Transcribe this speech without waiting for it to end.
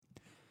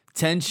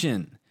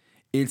Tension.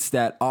 It's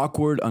that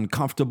awkward,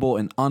 uncomfortable,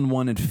 and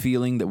unwanted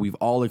feeling that we've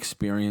all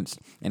experienced.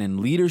 And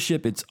in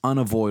leadership, it's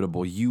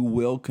unavoidable. You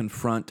will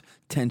confront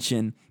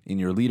tension in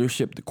your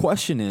leadership. The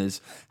question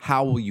is,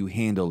 how will you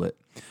handle it?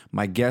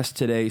 My guest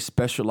today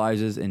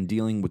specializes in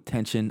dealing with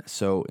tension,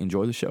 so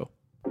enjoy the show.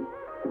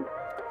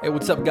 Hey,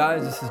 what's up,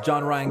 guys? This is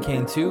John Ryan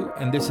Cantu,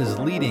 and this is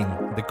Leading,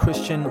 the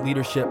Christian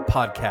Leadership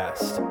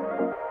Podcast.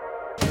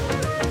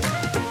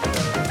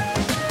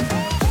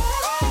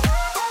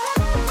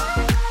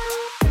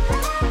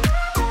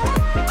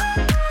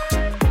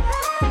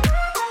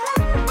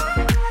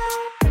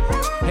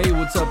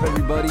 What's up,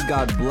 everybody?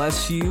 God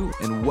bless you,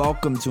 and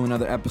welcome to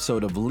another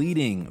episode of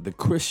Leading, the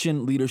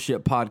Christian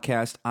Leadership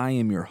Podcast. I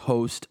am your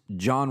host,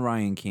 John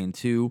Ryan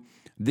Cantu.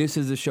 This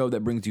is a show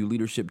that brings you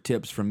leadership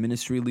tips from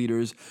ministry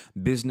leaders,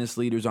 business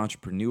leaders,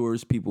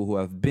 entrepreneurs, people who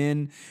have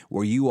been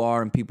where you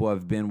are and people who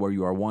have been where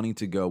you are wanting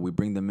to go. We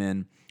bring them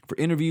in for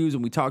interviews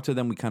and we talk to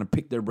them. We kind of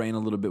pick their brain a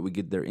little bit. We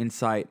get their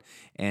insight,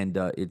 and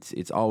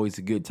it's always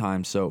a good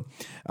time. So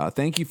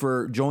thank you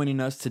for joining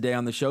us today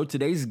on the show.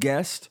 Today's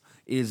guest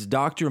is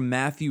Dr.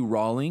 Matthew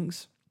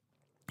Rawlings.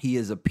 He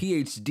is a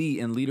PhD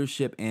in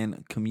leadership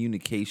and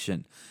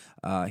communication.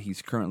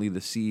 He's currently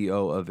the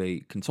CEO of a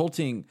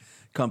consulting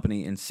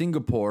company in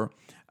Singapore.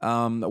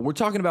 We're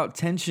talking about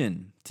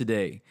tension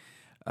today,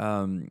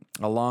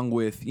 along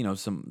with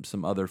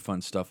some other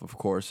fun stuff. Of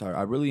course,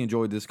 I really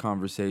enjoyed this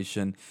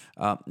conversation.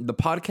 The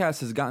podcast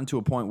has gotten to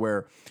a point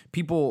where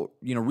people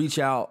reach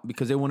out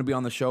because they want to be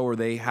on the show, or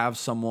they have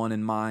someone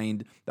in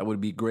mind that would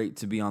be great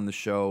to be on the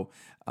show.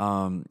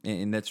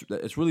 And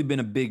it's really been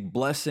a big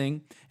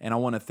blessing, and I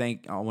want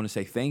to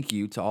say thank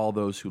you to all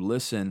those who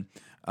listen.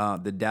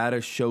 The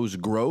data shows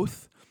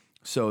growth,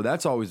 so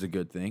that's always a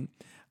good thing.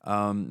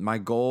 My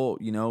goal,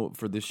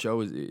 for this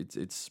show is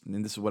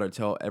and this is what I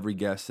tell every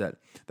guest that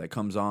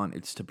comes on.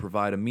 It's to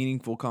provide a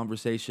meaningful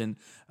conversation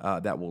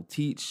that will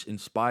teach,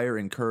 inspire,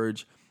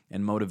 encourage,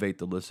 and motivate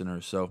the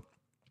listeners. So,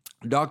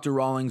 Dr.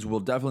 Rawlings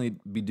will definitely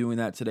be doing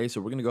that today. So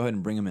we're going to go ahead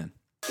and bring him in.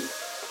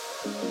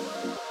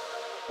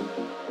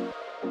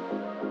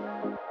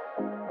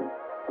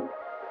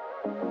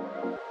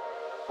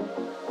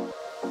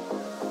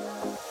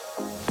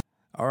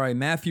 All right,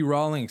 Matthew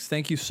Rawlings,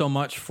 thank you so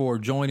much for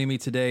joining me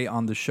today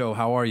on the show.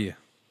 How are you?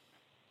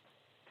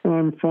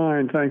 I'm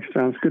fine. Thanks,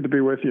 John. It's good to be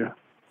with you.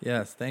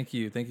 Yes, thank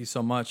you. Thank you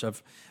so much.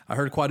 I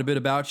heard quite a bit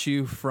about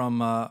you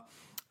from, I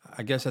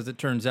guess as it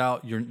turns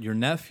out, your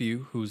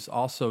nephew, who's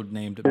also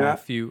named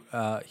Matthew.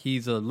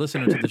 He's a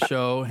listener to the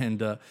show,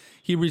 and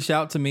he reached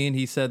out to me, and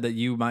he said that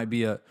you might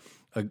be a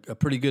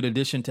pretty good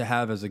addition to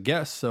have as a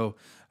guest. So,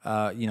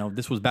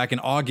 this was back in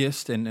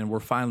August, and we're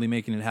finally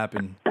making it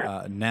happen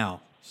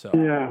now. So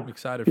I'm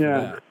excited for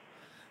that.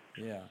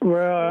 Yeah.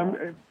 Well,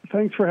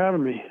 thanks for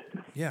having me.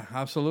 Yeah,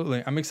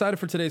 absolutely. I'm excited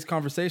for today's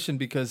conversation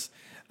because,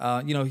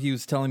 he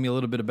was telling me a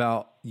little bit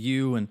about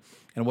you and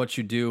what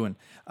you do.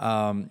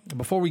 And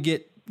before we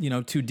get,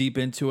 too deep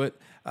into it,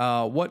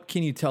 what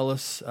can you tell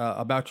us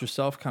about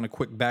yourself? Kind of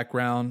quick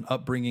background,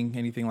 upbringing,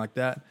 anything like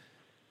that?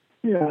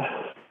 Yeah.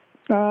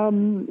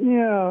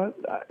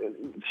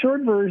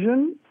 Short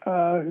version.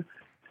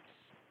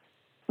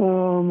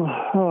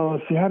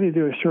 Let's see. How do you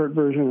do a short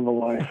version of a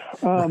life?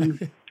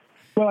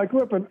 Well, I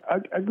grew up in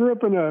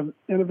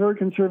a very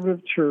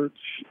conservative church,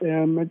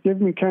 and it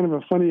gave me kind of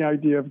a funny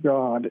idea of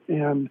God.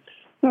 And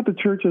not the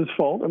church's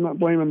fault. I'm not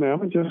blaming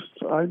them.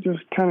 I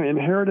just kind of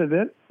inherited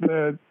it.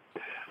 The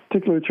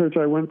particular church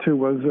I went to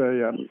was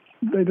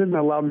they didn't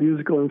allow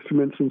musical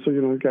instruments, and so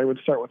the guy would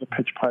start with a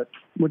pitch pipe,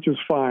 which is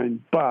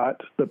fine. But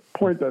the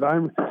point that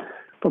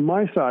from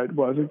my side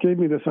was it gave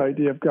me this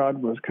idea of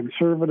God was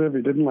conservative.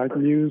 He didn't like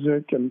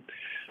music. And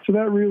so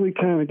that really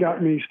kind of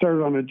got me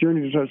started on a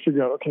journey to try to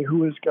figure out, okay,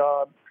 who is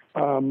God?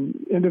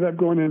 Ended up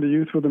going into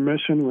Youth with a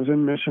Mission, was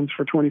in missions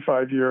for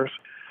 25 years.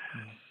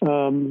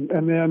 And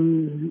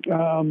then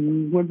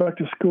went back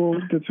to school,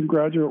 did some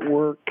graduate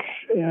work,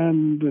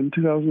 and in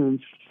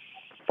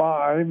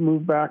 2005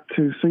 moved back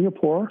to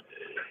Singapore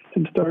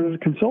and started a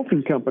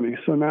consulting company.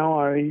 So now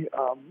I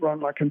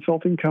run my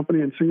consulting company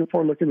in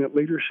Singapore, looking at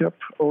leadership,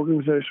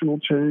 organizational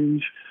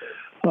change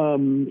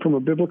from a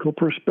biblical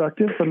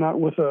perspective, but not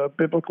with a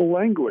biblical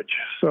language.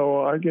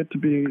 So I get to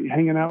be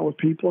hanging out with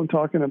people and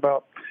talking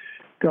about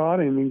God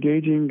and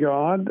engaging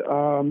God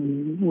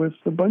with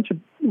a bunch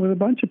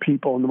of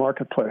people in the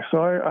marketplace.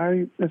 So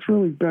it's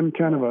really been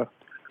kind of a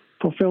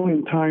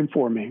fulfilling time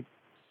for me.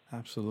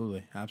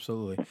 Absolutely.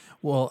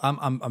 Well,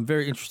 I'm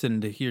very interested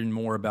in hearing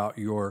more about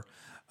your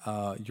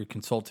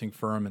consulting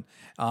firm, and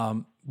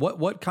what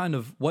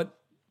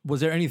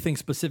was there anything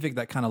specific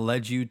that kind of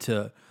led you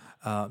to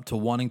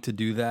wanting to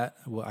do that?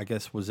 Well, I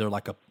guess, was there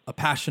like a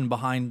passion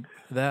behind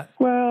that?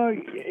 Well,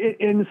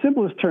 in the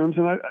simplest terms,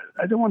 and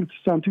I don't want it to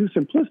sound too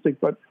simplistic,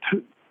 but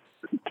to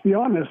be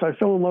honest, I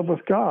fell in love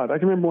with God. I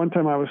can remember one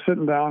time I was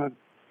sitting down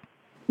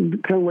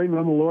and kind of waiting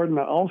on the Lord, and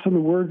all of a sudden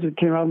the words that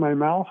came out of my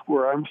mouth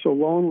were, I'm so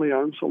lonely,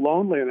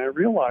 and I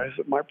realized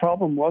that my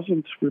problem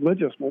wasn't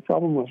religious, my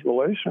problem was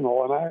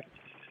relational, and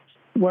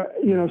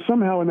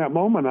somehow in that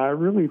moment I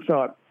really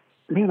thought,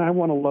 man, I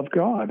want to love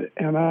God.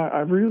 And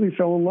I really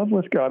fell in love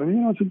with God.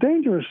 And, it's a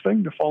dangerous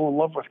thing to fall in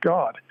love with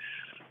God,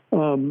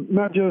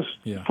 not just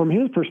from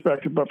his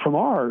perspective, but from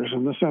ours,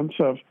 in the sense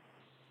of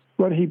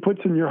what he puts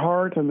in your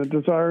heart and the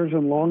desires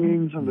and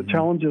longings and the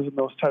challenges and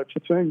those types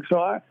of things. So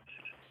I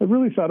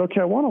really thought,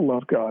 okay, I want to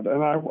love God,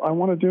 and I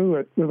want to do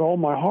it with all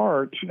my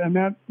heart. And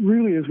that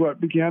really is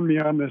what began me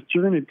on this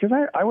journey, because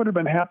I would have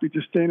been happy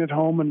just staying at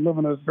home and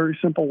living a very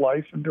simple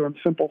life and doing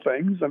simple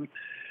things and,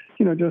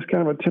 just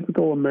kind of a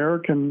typical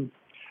American.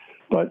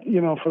 But,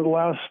 for the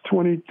last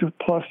 20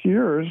 plus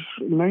years,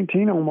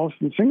 19 almost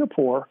in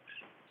Singapore,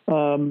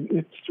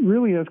 it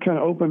really has kind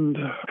of opened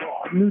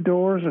new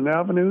doors and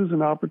avenues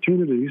and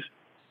opportunities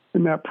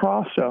in that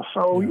process.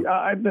 So,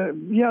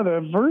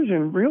 the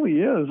version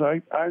really is,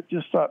 I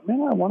just thought,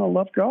 man, I want to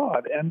love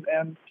God. And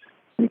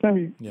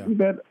anytime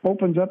that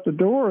opens up the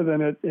door,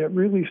 then it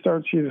really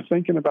starts you to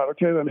thinking about,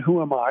 okay, then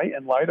who am I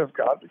in light of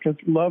God? Because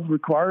love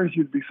requires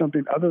you to be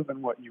something other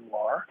than what you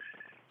are.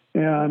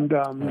 And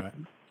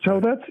so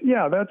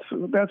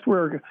that's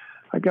where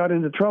I got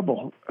into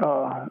trouble,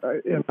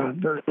 in a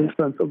very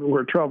sense of the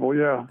word trouble.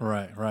 Yeah.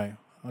 Right.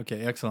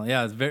 Okay. Excellent.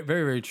 Yeah. It's very,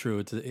 very, very true.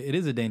 It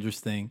is a dangerous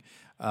thing,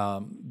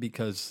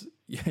 because,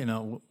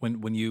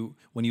 when you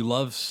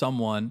love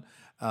someone,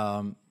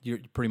 you're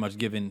pretty much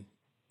giving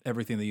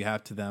everything that you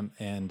have to them.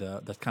 And,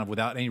 that's kind of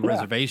without any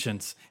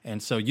reservations.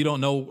 And so you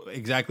don't know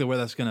exactly where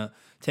that's going to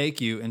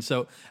take you. And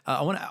so,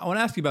 I want to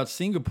ask you about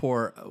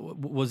Singapore.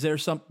 Was there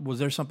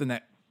something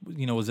that,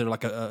 was there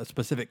like a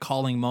specific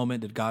calling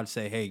moment? Did God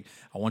say, hey,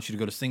 I want you to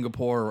go to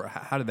Singapore? Or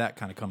how did that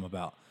kind of come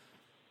about?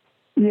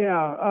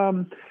 Yeah.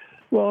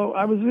 Well,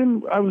 I was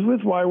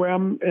with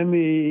YWAM in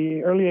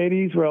the early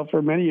 80s,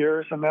 for many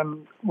years. And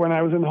then when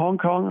I was in Hong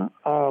Kong,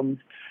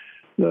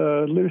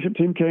 the leadership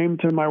team came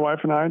to my wife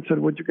and I and said,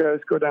 would you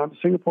guys go down to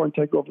Singapore and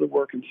take over the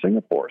work in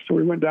Singapore? So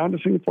we went down to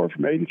Singapore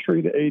from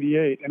 83 to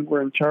 88, and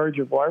we're in charge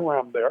of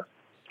YWAM there.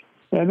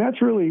 And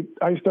that's really,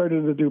 I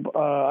started to do,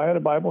 I had a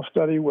Bible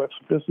study with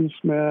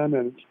businessmen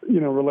and,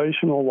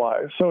 relational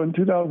wise. So in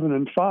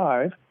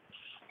 2005,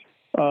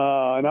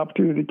 an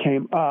opportunity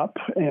came up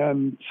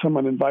and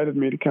someone invited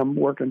me to come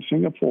work in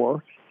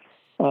Singapore.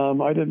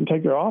 I didn't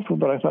take their offer,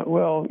 but I thought,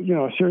 well,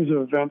 a series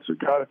of events that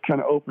God had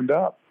kind of opened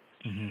up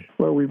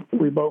where we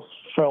both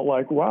felt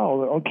like,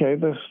 wow, okay,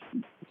 the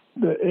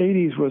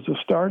 80s was the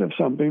start of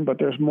something, but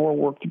there's more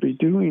work to be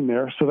doing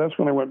there. So that's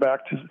when I went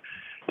back to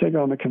take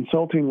on the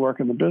consulting work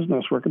and the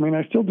business work. I mean,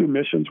 I still do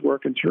missions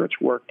work and church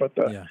work, but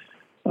the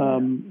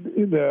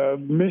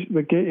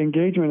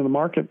engagement in the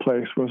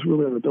marketplace was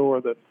really the door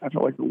that I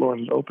felt like the Lord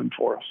had opened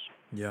for us.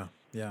 Yeah.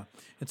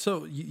 And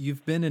so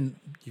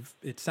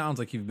it sounds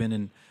like you've been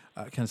in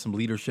kind of some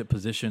leadership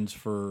positions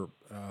for,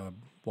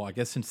 I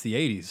guess since the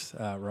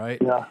 80s,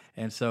 right? Yeah.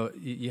 And so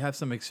you have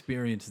some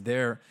experience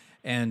there.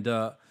 And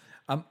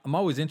I'm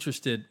always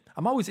interested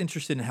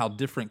in how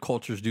different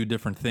cultures do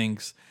different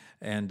things.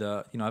 And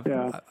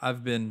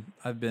I've been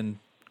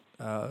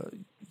to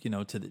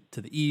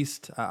the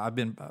east.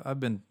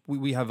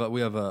 We have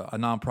a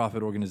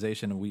nonprofit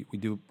organization, and we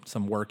do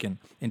some work in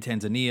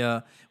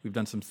Tanzania. We've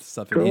done some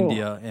stuff in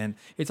India, and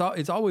it's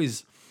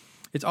always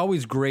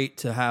great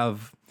to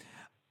have.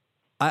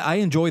 I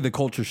enjoy the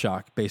culture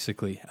shock,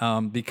 basically,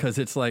 because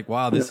it's like,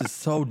 wow, this is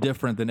so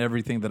different than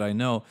everything that I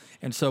know.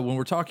 And so when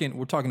we're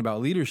talking about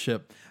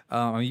leadership,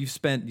 you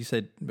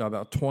said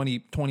about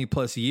 20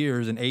 plus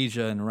years in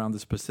Asia and around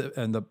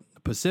the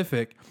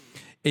Pacific.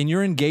 In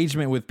your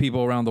engagement with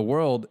people around the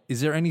world,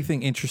 is there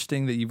anything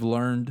interesting that you've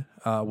learned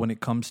when it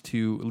comes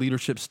to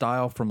leadership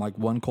style from like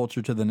one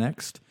culture to the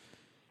next?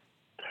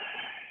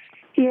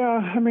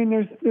 Yeah, I mean,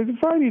 there's a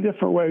variety of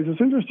different ways.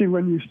 It's interesting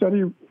when you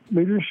study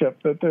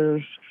leadership that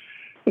there's,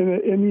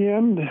 in the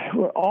end,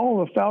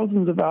 all the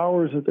thousands of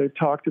hours that they've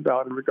talked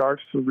about in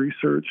regards to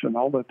research and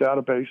all the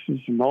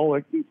databases and all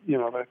the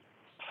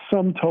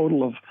sum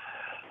total of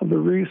the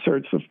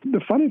research.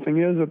 The funny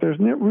thing is that there's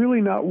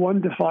really not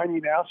one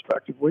defining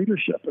aspect of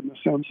leadership in the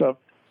sense of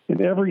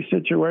in every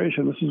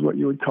situation, this is what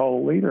you would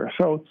call a leader.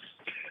 So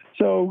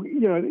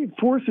it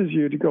forces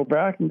you to go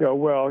back and go,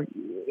 well,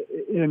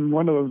 in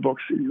one of those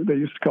books, they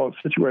used to call it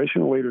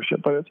situational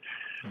leadership, but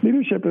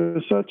leadership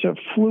is such a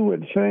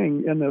fluid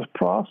thing in this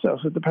process.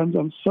 It depends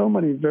on so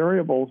many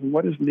variables and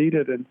what is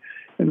needed and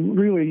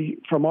really,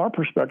 from our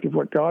perspective,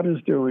 what God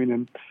is doing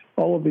and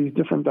all of these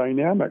different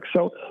dynamics.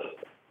 So,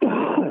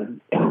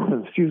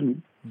 excuse me.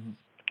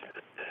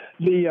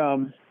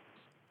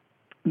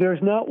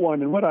 There's not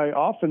one, and what I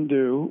often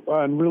do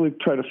and really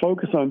try to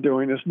focus on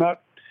doing is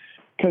not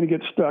kind of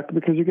get stuck,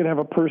 because you could have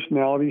a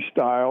personality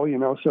style,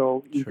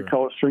 so you could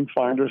call it Strength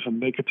Finders,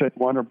 and they could take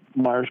one, or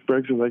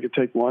Myers-Briggs, or they could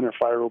take one, or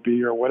Fire OB,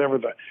 or whatever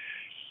the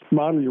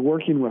model you're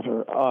working with.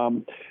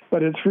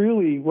 But it's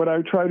really, what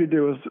I try to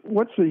do is,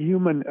 what's the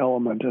human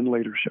element in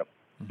leadership?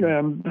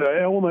 And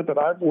the element that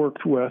I've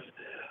worked with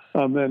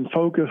and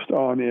focused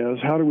on is,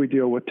 how do we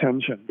deal with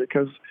tension?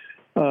 Because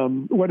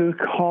what is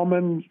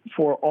common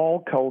for all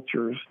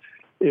cultures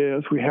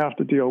is we have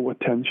to deal with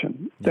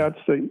tension. That's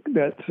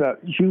that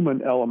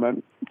human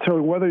element.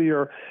 So whether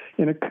you're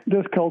in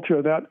this culture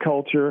or that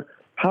culture,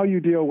 how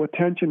you deal with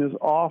tension is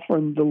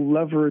often the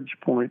leverage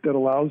point that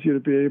allows you to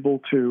be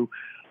able to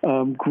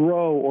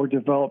grow or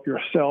develop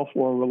yourself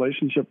or a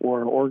relationship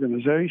or an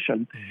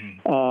organization.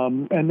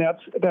 And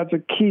that's a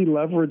key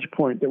leverage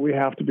point that we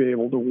have to be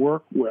able to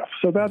work with.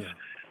 So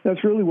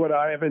that's really what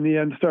I have in the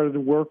end started to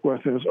work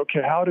with is,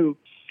 okay,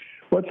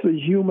 what's the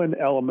human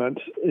element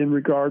in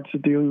regards to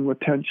dealing with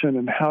tension,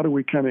 and how do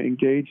we kind of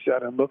engage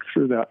that and look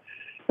through that?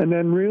 And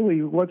then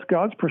really, what's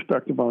God's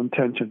perspective on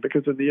tension?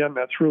 Because in the end,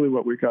 that's really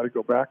what we got to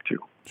go back to.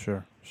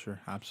 Sure,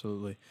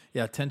 absolutely.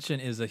 Yeah, tension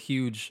is a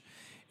huge.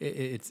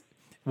 It's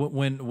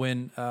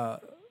when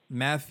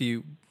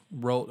Matthew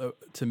wrote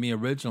to me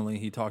originally,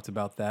 he talked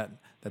about that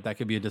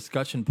could be a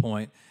discussion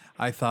point.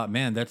 I thought,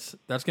 man, that's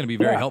going to be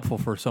very helpful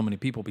for so many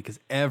people, because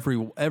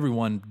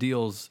everyone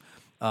deals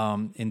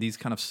in these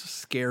kind of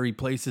scary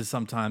places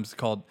sometimes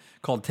called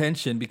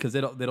tension, because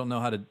they don't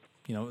know how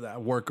to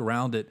work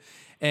around it.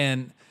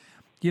 And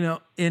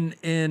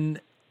in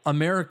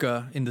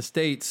America, in the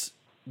States,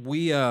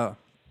 we I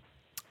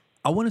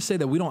want to say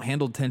that we don't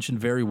handle tension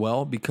very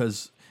well,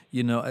 because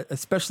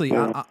especially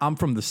I'm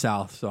from the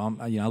South, so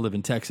I live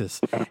in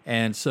Texas,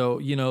 and so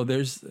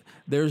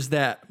there's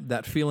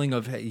that feeling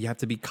of, hey, you have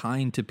to be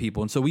kind to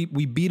people, and so we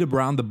beat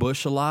around the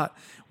bush a lot.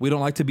 We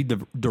don't like to be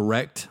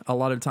direct a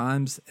lot of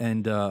times,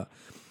 and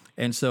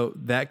so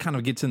that kind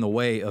of gets in the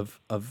way of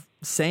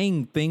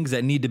saying things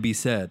that need to be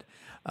said,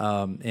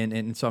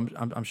 and so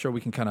I'm sure we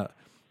can kind of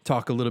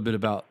talk a little bit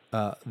about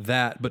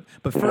that,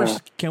 but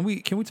first, can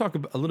we talk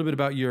a little bit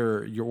about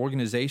your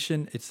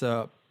organization? It's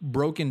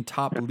Broken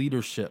Top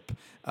Leadership.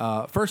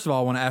 First of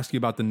all, I want to ask you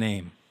about the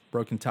name,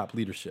 Broken Top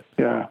Leadership.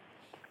 Yeah.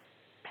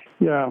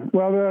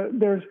 Well,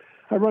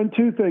 I run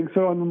two things.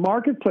 So on the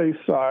marketplace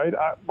side,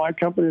 my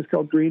company is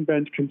called Green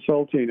Bench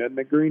Consulting, and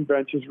the Green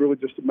Bench is really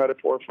just a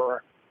metaphor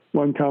for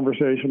one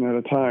conversation at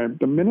a time.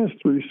 The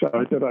ministry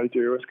side that I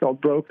do is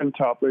called Broken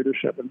Top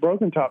Leadership, and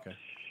Broken Top.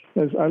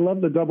 I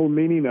love the double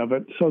meaning of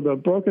it. So the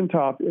Broken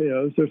Top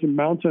is, there's a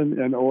mountain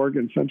in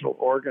Oregon, Central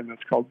Oregon,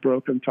 that's called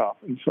Broken Top.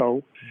 And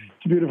so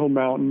it's a beautiful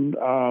mountain.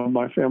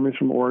 My family's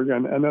from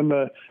Oregon. And then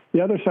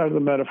the other side of the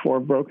metaphor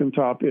of Broken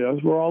Top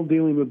is we're all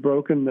dealing with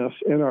brokenness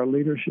in our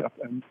leadership.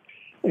 And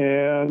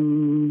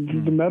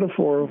the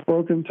metaphor of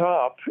Broken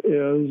Top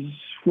is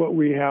what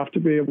we have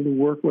to be able to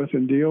work with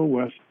and deal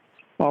with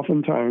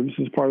oftentimes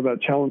as part of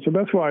that challenge. So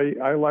that's why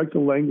I like the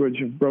language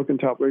of Broken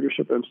Top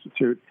Leadership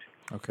Institute.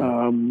 Okay.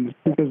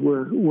 Because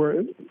we're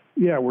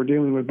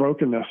dealing with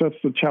brokenness. That's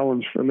the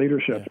challenge for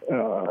leadership,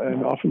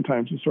 and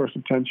oftentimes a source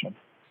of tension.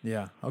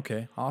 Yeah.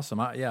 Okay. Awesome.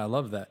 I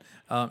love that.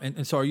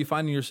 And so, are you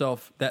finding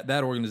yourself that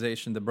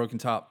organization, the Broken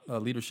Top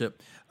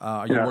Leadership?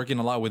 Are you working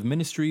a lot with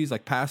ministries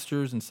like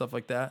pastors and stuff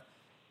like that?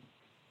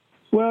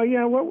 Well,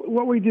 yeah.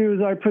 What we do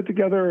is I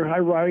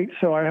write.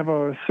 So I have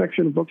a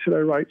section of books that I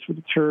write for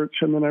the church,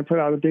 and then I put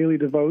out a daily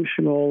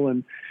devotional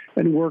and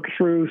work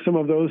through some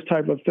of those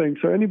type of things.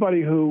 So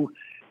anybody who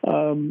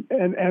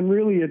and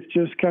really, it's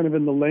just kind of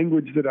in the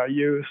language that I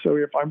use. So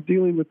if I'm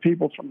dealing with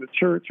people from the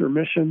church or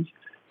missions,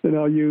 then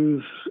I'll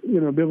use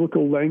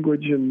biblical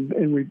language and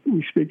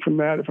we speak from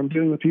that. If I'm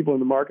dealing with people in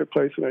the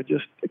marketplace, and I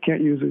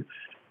can't use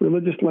a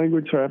religious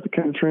language, so I have to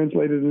kind of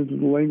translate it into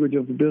the language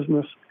of the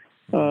business.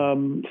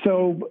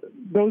 So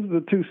those are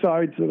the two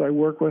sides that I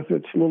work with.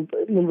 It's a little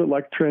bit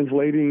like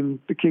translating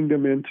the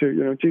kingdom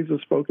into, Jesus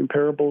spoke in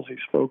parables. He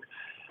spoke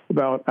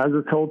about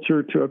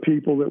agriculture to a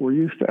people that were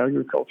used to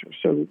agriculture.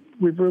 So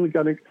we've really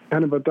got to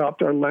kind of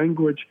adopt our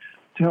language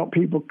to help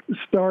people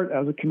start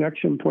as a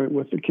connection point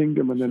with the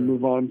kingdom and then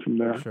move on from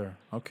there. Sure.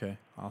 Okay.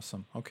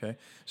 Awesome. Okay.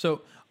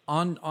 So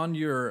on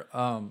your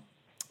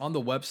on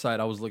the website,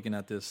 I was looking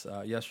at this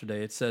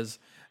yesterday. It says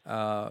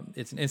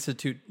it's an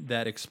institute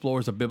that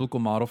explores a biblical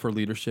model for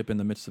leadership in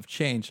the midst of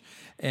change.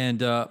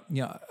 And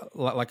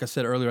like I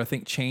said earlier, I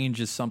think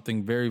change is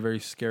something very, very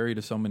scary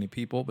to so many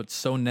people, but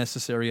so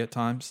necessary at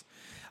times.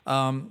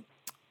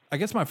 I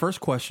guess my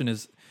first question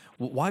is,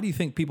 why do you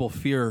think people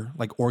fear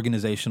like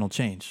organizational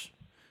change?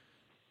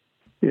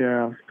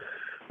 Yeah,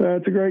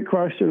 that's a great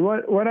question.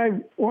 What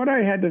I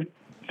had to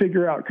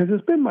figure out, because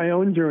it's been my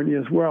own journey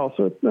as well.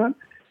 So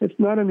it's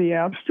not in the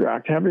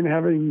abstract.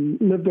 Having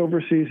lived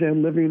overseas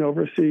and living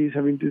overseas,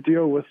 having to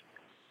deal with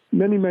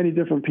many, many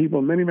different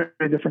people, many,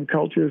 many different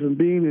cultures, and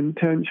being in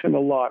tension a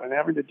lot, and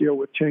having to deal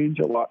with change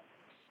a lot.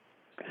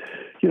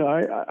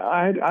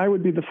 I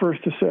would be the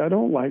first to say I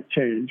don't like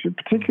change,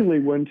 particularly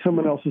when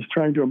someone else is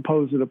trying to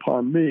impose it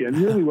upon me. And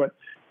really what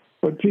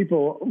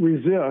people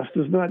resist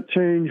is not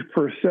change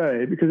per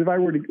se, because if I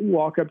were to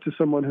walk up to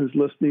someone who's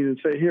listening and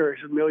say, here's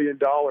 $1 million,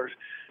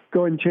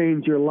 go and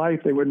change your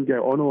life, they wouldn't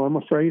go, oh, no, I'm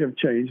afraid of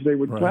change. They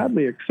would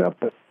gladly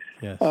accept it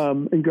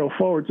and go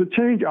forward. So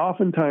change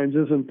oftentimes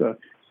isn't the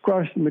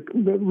question.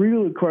 The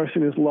real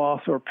question is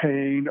loss or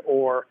pain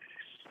or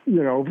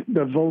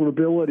the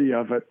vulnerability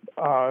of it,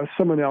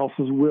 someone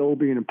else's will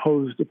being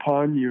imposed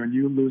upon you and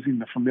you losing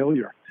the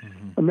familiar.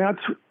 Mm-hmm. And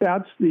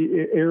that's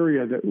the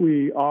area that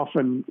we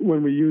often,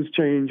 when we use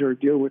change or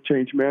deal with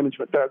change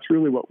management, that's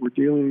really what we're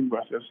dealing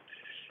with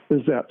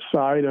is that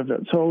side of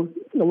it. So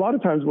a lot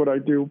of times what I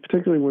do,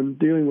 particularly when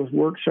dealing with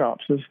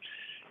workshops, is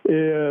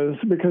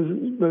because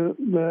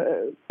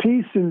the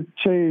peace and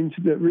change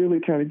that really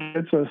kind of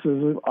gets us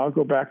is, I'll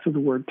go back to the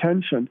word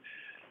tension,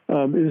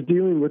 is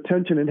dealing with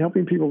tension and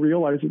helping people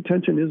realize that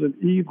tension isn't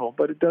evil,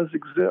 but it does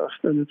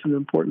exist, and it's an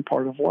important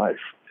part of life.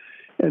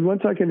 And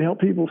once I can help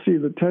people see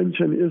that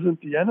tension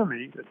isn't the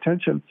enemy, that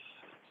tension,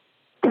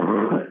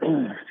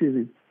 excuse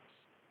me,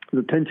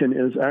 the tension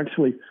is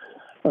actually,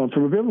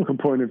 from a biblical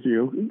point of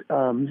view,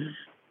 God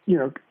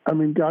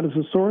is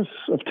a source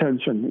of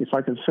tension, if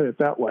I can say it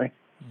that way.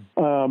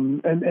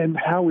 And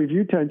how we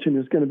view tension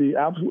is going to be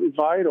absolutely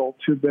vital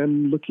to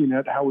then looking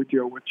at how we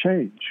deal with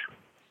change.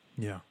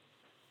 Yeah.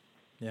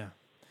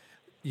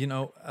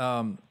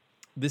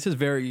 This is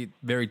very,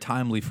 very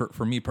timely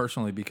for me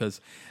personally,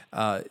 because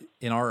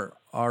in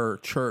our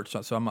church,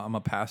 so I'm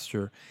a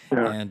pastor,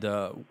 and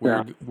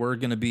we're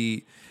going to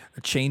be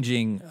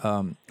changing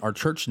our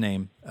church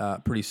name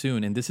pretty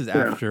soon, and this is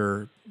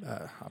after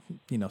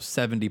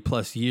 70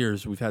 plus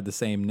years we've had the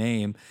same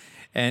name,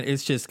 and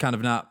it's just kind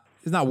of not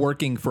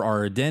working for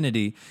our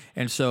identity.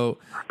 And so,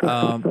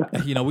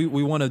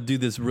 we want to do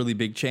this really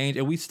big change.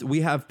 And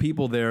we have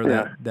people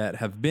there that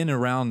have been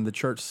around the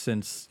church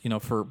since,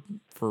 for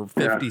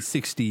 50,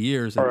 60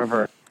 years.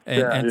 Forever.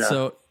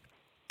 So,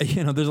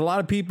 there's a lot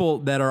of people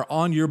that are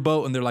on your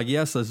boat and they're like,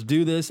 yes, let's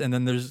do this. And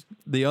then there's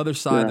the other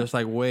side that's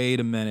like, wait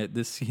a minute,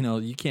 this,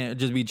 you can't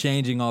just be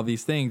changing all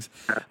these things.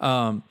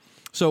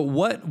 So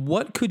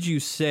what could you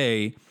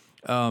say,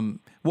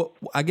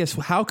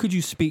 how could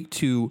you speak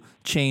to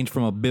change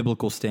from a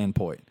biblical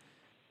standpoint?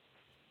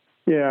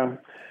 Yeah,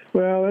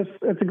 well,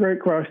 that's a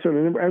great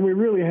question, and we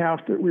really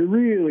have to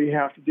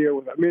deal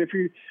with it. I mean, if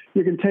you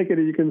can take it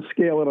and you can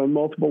scale it on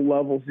multiple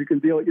levels. You can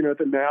deal it, at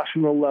the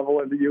national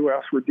level. In the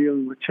U.S., we're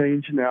dealing with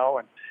change now,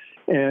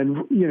 and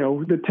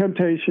the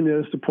temptation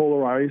is to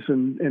polarize,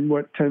 and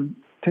what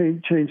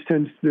change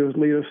tends to do is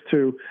lead us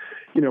to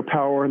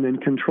power and then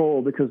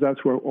control, because that's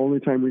the only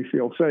time we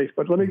feel safe.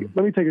 But let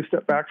me take a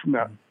step back from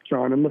that,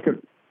 John, and look at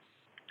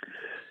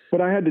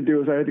what I had to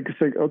do. Is I had to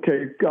say,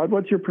 okay, God,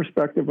 what's your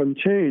perspective on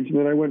change? And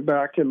then I went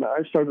back and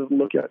I started to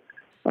look at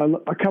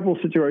a couple of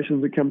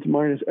situations that come to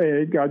mind.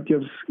 Is God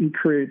he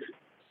creates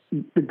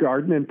the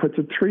garden and puts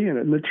a tree in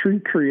it, and the tree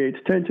creates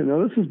tension.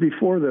 Now, this is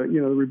before the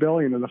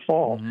rebellion and the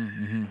fall.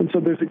 And so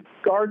there's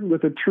a garden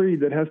with a tree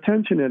that has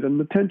tension in it, and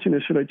the tension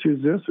is, should I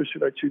choose this or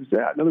should I choose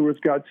that? In other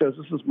words, God says,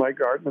 this is my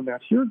garden and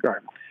that's your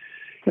garden.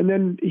 And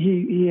then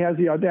he has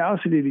the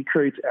audacity that he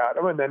creates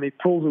Adam, and then he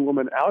pulls a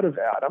woman out of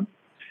Adam,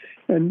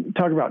 and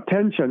talk about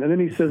tension. And then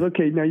he says,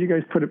 okay, now you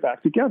guys put it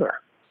back together.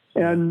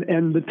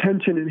 And the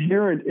tension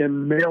inherent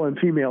in male and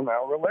female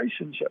now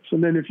relationships.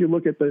 And then if you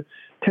look at the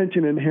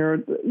tension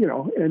inherent,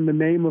 in the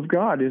name of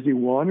God, is he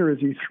one or is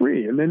he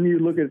three? And then you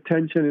look at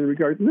tension in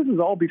regard, and this is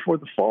all before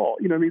the fall,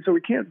 so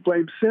we can't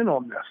blame sin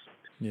on this.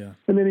 Yeah.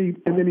 And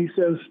then he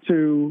says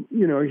to,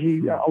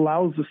 he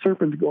allows the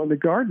serpent to go in the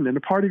garden. And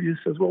a part of you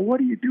says, well, what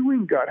are you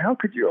doing, God? How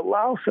could you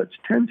allow such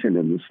tension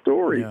in the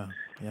story? Yeah.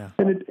 Yeah.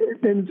 And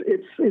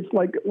it's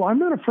like, well, I'm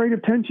not afraid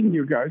of tension,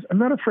 you guys. I'm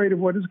not afraid of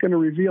what it's going to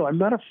reveal. I'm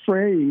not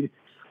afraid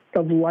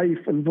of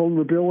life and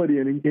vulnerability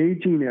and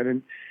engaging it.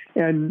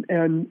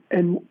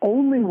 And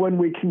only when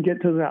we can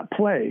get to that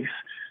place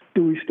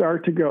do we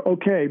start to go,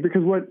 okay,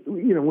 because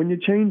when you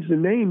change the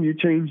name, you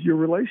change your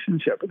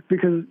relationship,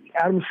 because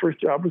Adam's first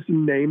job was to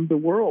name the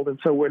world. And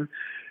so when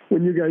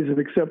you guys have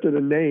accepted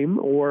a name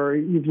or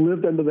you've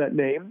lived under that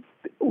name,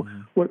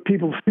 what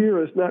people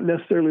fear is not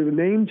necessarily the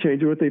name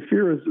change. What they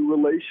fear is the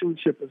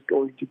relationship is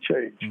going to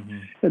change.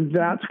 And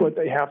that's what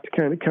they have to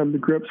kind of come to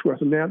grips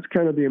with. And that's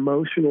kind of the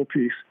emotional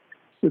piece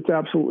that's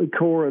absolutely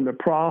core in the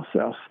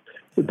process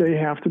that they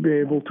have to be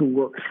able to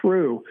work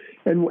through.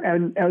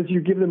 And as you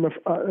give them an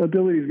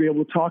ability to be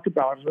able to talk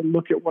about it and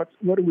look at what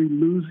are we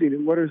losing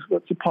and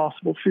what's the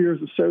possible fears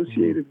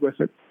associated with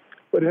it,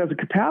 what it has a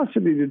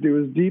capacity to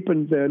do is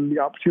deepen then the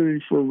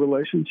opportunity for a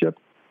relationship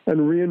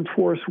and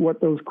reinforce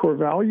what those core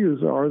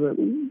values are that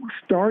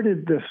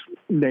started this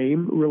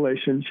name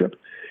relationship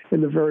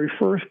in the very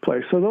first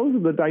place. So those are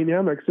the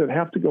dynamics that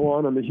have to go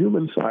on the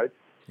human side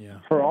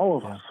for all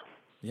of us.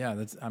 Yeah,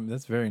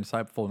 that's very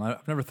insightful, and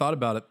I've never thought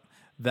about it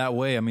that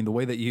way. I mean, the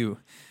way that you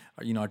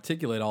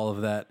articulate all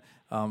of that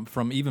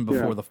from even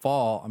before the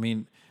fall. I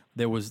mean,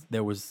 there was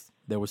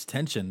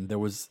tension. There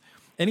was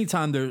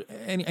anytime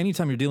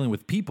you're dealing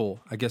with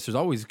people, I guess there's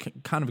always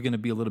kind of going to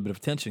be a little bit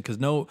of tension, because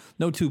no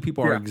two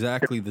people are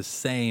exactly the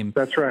same.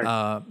 That's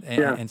right.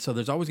 And so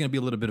there's always going to be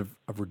a little bit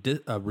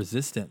of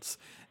resistance.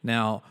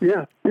 Now,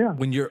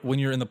 when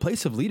you're in the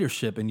place of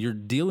leadership and you're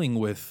dealing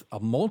with a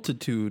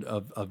multitude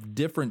of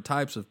different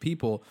types of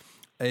people,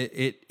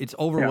 it's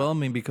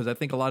overwhelming, because I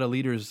think a lot of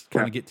leaders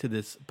kind of get to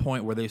this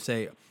point where they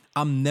say,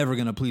 I'm never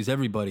going to please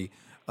everybody.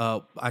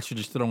 I should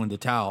just throw in the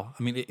towel.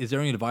 I mean, is there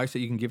any advice that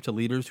you can give to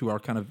leaders who are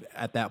kind of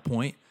at that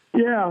point?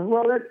 Yeah,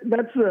 well,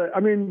 that's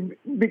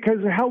because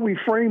how we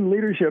frame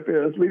leadership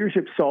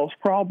solves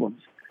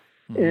problems.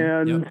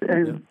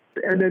 And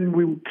And then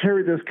we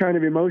carry this kind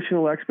of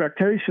emotional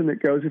expectation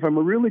that goes, if I'm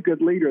a really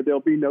good leader, there'll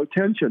be no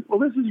tension. Well,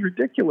 this is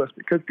ridiculous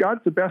because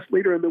God's the best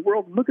leader in the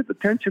world. Look at the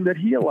tension that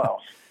he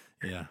allows.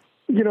 Yeah.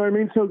 You know what I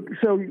mean? So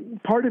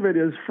part of it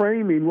is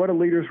framing what a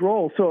leader's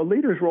role. So a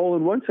leader's role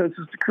in one sense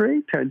is to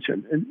create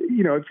tension. And,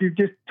 if you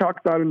just talk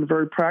about it in a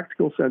very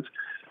practical sense,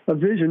 a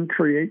vision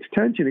creates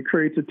tension. It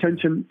creates a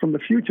tension from the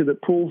future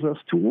that pulls us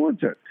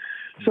towards it.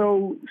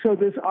 So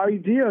this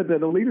idea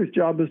that a leader's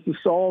job is to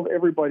solve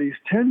everybody's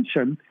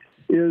tension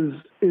is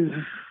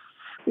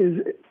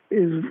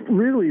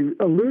really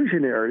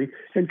illusionary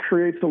and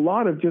creates a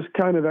lot of just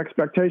kind of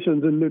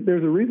expectations. And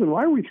there's a reason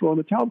why we throw in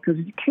the towel, because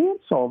you can't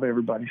solve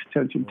everybody's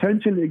tension.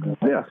 Tension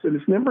exists, and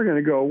it's never going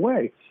to go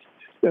away.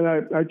 And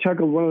I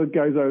chuckled. One of the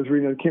guys I was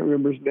reading, I can't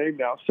remember his name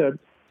now, said,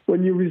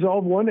 when you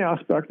resolve one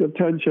aspect of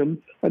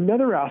tension,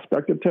 another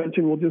aspect of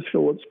tension will just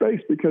fill its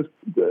space because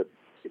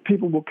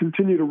people will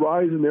continue to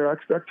rise in their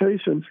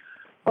expectations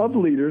of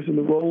leaders and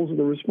the roles and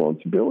the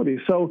responsibilities.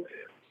 So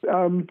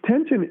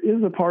tension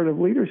is a part of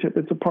leadership.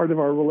 It's a part of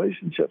our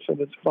relationships, and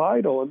it's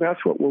vital, and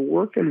that's what we're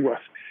working with.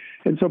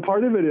 And so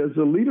part of it is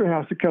the leader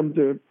has to come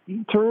to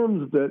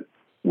terms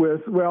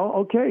with,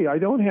 okay, I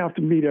don't have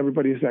to meet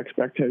everybody's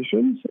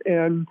expectations,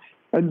 and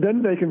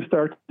then they can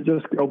start to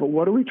just go, but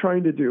what are we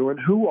trying to do, and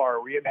who are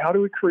we, and how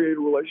do we create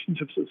a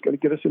relationship that's going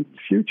to get us into the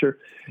future,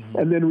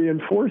 and then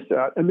reinforce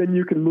that, and then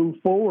you can move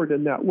forward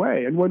in that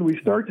way. And when we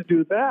start to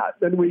do that,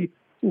 then we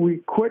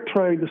quit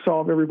trying to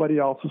solve everybody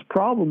else's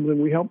problems, and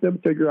we help them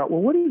figure out,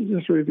 well, what does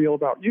this reveal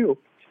about you?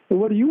 And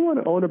what do you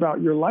want to own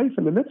about your life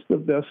in the midst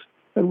of this?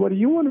 And what do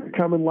you want to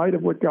become in light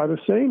of what God is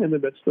saying in the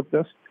midst of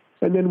this?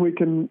 And then we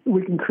can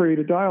create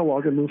a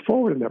dialogue and move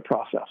forward in that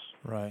process.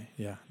 Right.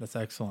 Yeah. That's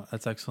excellent.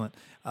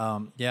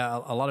 A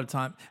lot of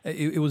time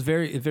it was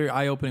very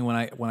eye-opening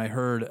when I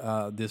heard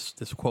this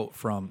quote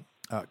from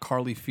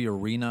Carly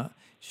Fiorina.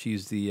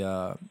 She's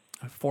the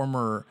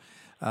former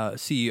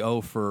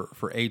CEO for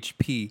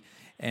HP.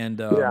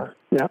 And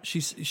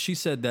she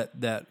said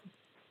that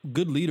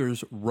good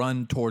leaders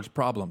run towards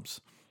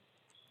problems,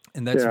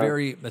 and that's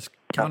that's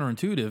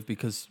counterintuitive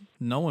because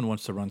no one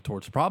wants to run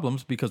towards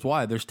problems because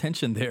why? There's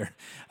tension there.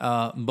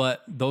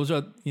 But those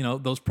are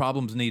those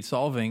problems need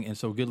solving, and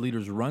so good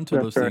leaders run to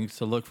those things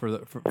to look for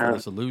the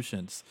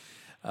solutions.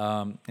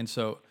 And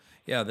so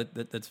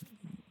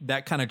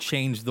that kind of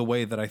changed the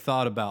way that I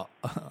thought about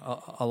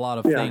a lot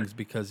of things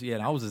because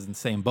I was in the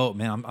same boat,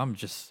 man. I'm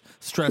just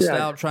stressed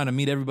out trying to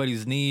meet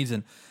everybody's needs,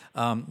 and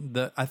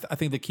I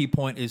think the key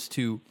point is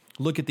to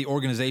look at the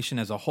organization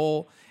as a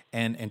whole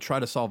and try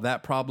to solve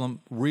that problem,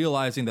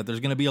 realizing that there's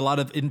going to be a lot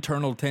of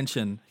internal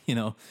tension,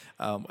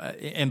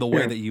 and the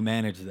way that you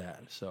manage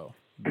that. So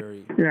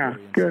very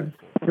good,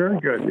 very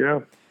good,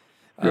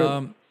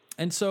 Good.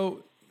 And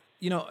so.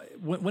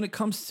 When it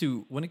comes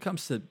to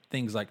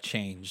things like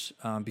change,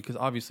 because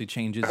obviously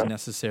change is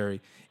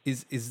necessary,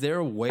 is there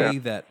a way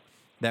that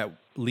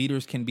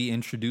leaders can be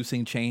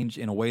introducing change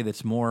in a way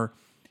that's more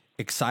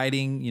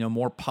exciting,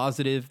 more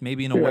positive,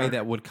 maybe in a way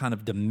that would kind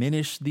of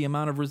diminish the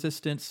amount of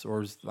resistance,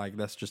 or is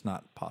that's just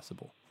not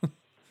possible?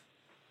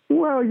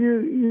 Well,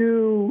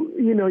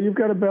 you've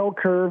got a bell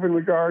curve in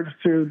regards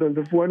to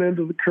the one end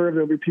of the curve.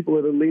 There'll be people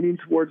that are leaning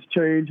towards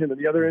change, and at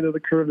the other end of the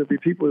curve, there'll be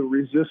people who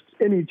resist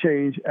any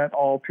change at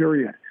all,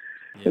 period.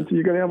 Yeah. And so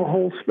you're going to have a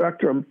whole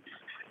spectrum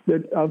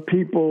of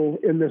people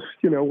in this,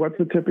 what's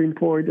the tipping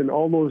point and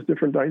all those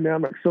different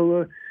dynamics.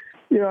 So,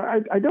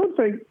 I don't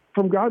think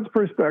from God's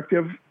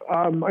perspective,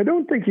 I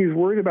don't think he's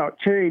worried about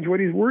change. What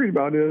he's worried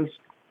about is,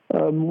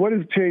 what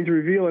does change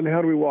reveal and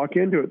how do we walk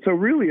into it? So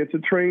really it's a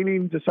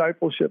training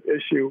discipleship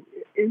issue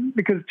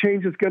because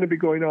change is going to be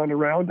going on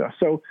around us.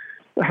 So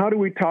how do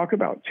we talk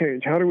about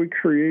change? How do we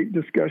create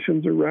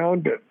discussions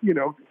around it?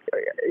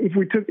 If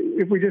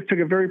we just took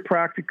a very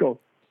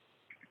practical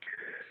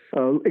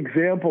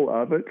example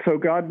of it. So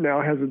God now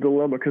has a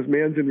dilemma because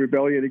man's in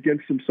rebellion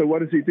against him. So what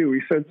does he do?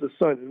 He sends his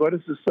son. And what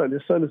is his son?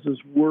 His son is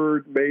his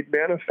word made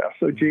manifest.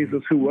 So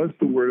Jesus, who was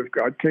the word of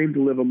God, came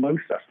to live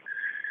amongst us.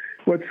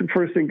 What's the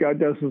first thing God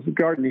does in the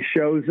garden? He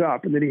shows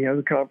up, and then he has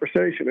a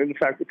conversation. And in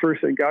fact, the first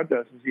thing God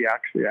does is he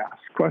actually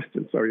asks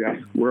questions. So he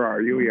asks, where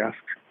are you? He asks,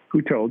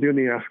 who told you? And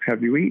he asks,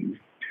 have you eaten?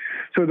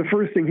 So the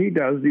first thing he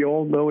does, the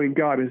all-knowing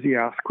God, is he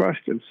asks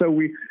questions. So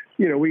we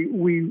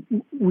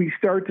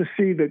start to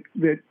see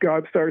that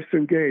God starts to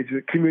engage,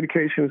 that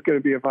communication is going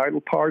to be a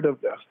vital part of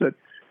this,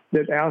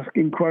 that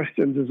asking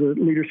questions is a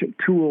leadership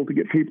tool to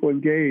get people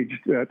engaged,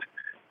 that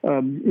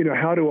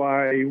how do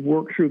I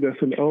work through this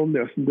and own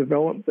this and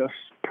develop this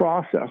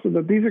process? And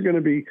that these are going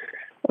to be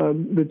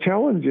the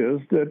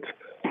challenges that,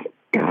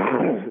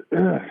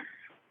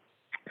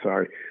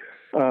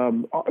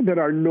 that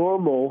are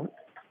normal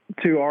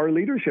to our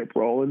leadership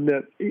role, and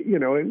that,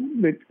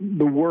 that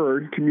the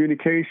word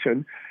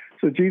communication.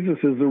 So Jesus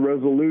is the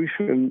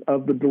resolution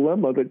of the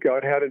dilemma that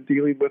God had in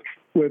dealing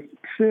with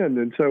sin.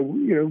 And so,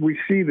 we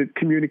see that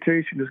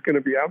communication is going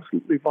to be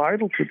absolutely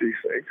vital to these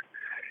things.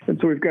 And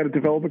so we've got to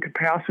develop a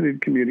capacity to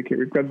communicate.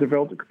 We've got to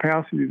develop a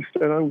capacity to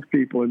stand on with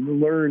people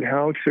and learn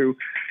how to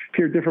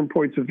hear different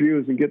points of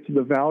views and get to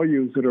the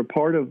values that are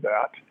part of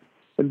that.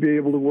 and be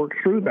able to work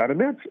through that. And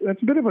that's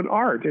a bit of an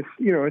art. It's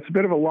a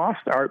bit of a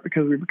lost art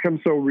because we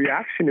become so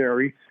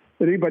reactionary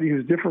that anybody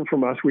who's different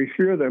from us, we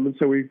fear them, and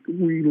so we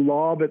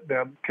lob at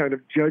them kind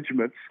of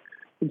judgments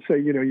and say,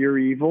 you're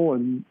evil,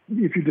 and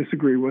if you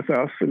disagree with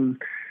us,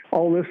 and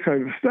all this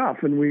kind of stuff.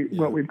 And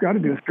what we've got to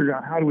do is figure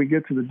out how do we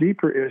get to the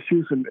deeper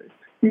issues, and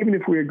even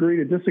if we agree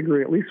to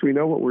disagree, at least we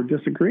know what we're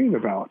disagreeing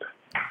about.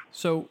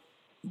 So,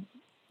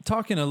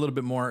 talking a little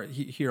bit more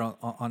here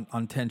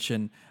on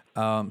tension,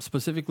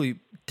 specifically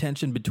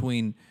tension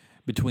between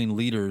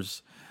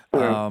leaders.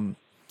 I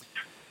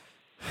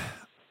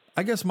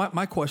guess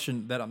my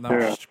question that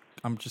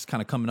I'm just kind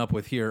of coming up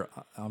with here.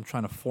 I'm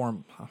trying to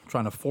form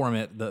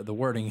it. The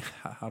wording.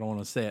 I don't want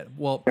to say it.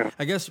 Well,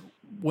 I guess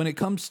when it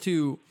comes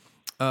to,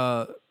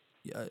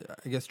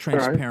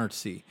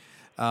 transparency.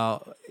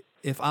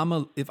 If I'm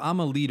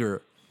a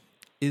leader,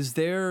 is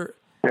there?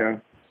 Yeah.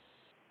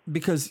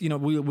 Because we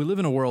live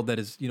in a world that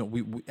is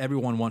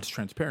everyone wants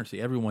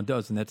transparency. Everyone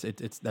does, and that's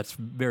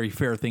a very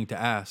fair thing to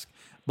ask.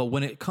 But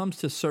when it comes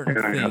to certain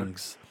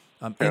things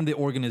in the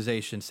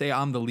organization, say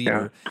I'm the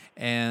leader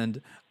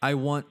and I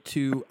want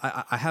to,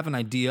 I have an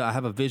idea, I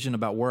have a vision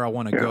about where I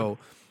want to go.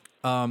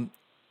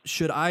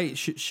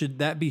 Should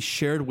that be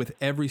shared with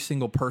every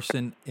single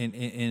person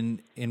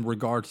in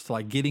regards to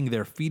like getting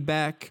their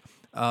feedback,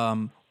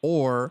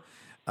 or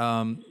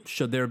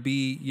should there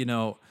be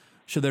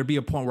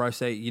a point where I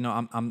say,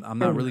 I'm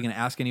not really going to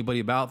ask anybody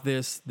about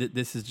this.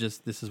 This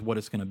is what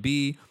it's going to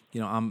be.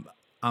 I'm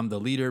the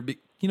leader.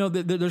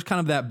 There's kind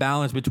of that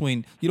balance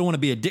between you don't want to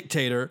be a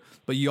dictator,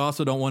 but you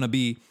also don't want to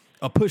be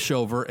a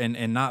pushover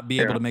and not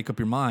be able to make up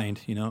your mind.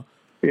 Yeah,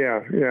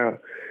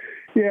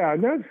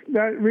 and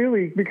that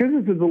really, because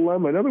it's a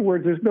dilemma. In other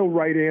words, there's no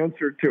right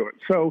answer to it.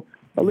 So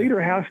a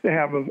leader has to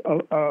have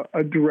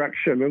a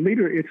direction. A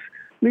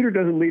leader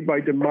doesn't lead by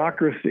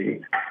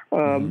democracy.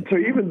 So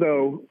even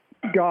though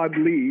God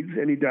leads,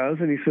 and he does,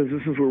 and he says,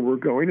 this is where we're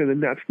going, and then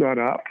that's not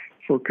up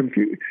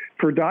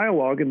for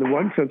dialogue in the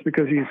one sense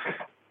because he's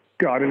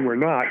God and we're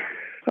not.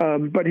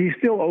 But he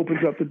still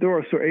opens up the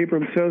door. So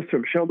Abram says to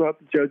him, shall not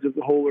the judge of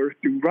the whole earth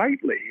do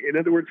rightly? In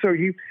other words,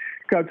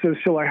 God says,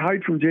 shall I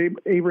hide from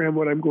Abraham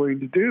what I'm going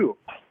to do?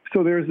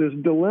 So there's this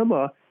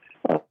dilemma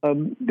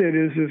that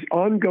is this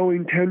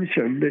ongoing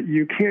tension that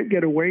you can't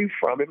get away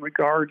from in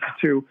regards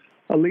to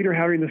a leader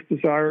having this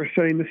desire,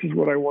 saying this is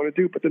what I want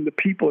to do, but then the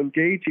people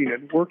engaging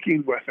and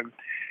working with him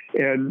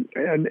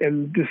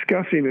and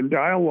discussing and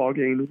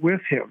dialoguing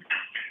with him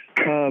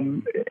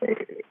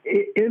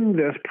in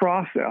this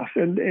process.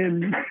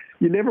 And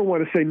you never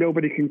want to say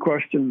nobody can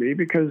question me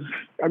because,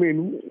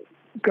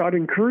 God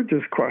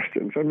encourages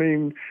questions.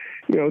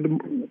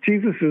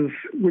 Jesus is,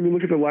 when you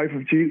look at the life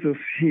of Jesus,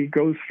 he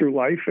goes through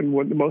life, and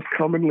one of the most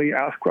commonly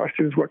asked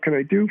questions is, what can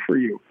I do for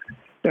you?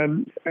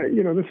 And,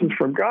 this is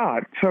from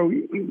God. So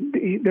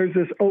there's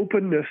this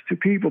openness to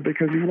people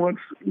because he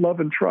wants love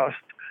and trust,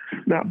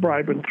 not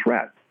bribe and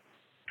threat.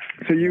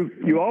 So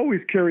you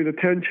always carry the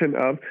tension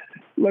of,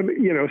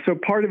 so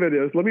part of it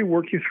is, let me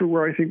work you through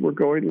where I think we're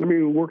going. Let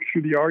me work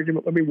through the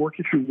argument. Let me work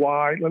you through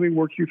why. Let me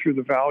work you through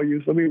the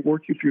values. Let me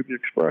work you through the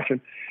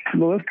expression.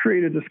 And then let's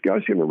create a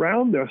discussion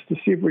around this to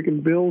see if we can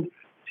build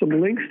some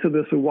links to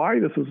this and why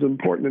this is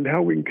important and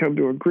how we can come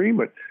to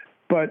agreement.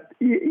 But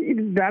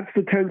that's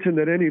the tension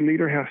that any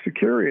leader has to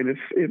carry, and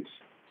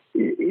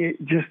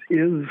it just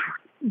is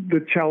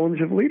the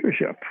challenge of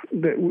leadership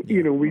that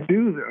we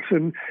do this.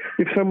 And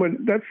if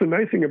that's the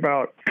nice thing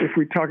about, if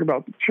we talk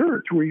about the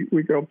church,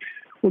 we go,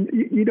 well,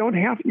 you don't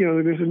have,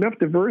 there's enough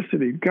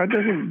diversity. God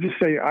doesn't just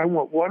say, I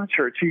want one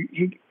church.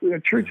 A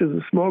church is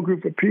a small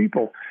group of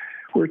people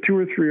where two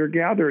or three are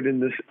gathered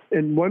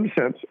in one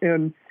sense.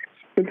 And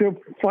to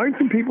find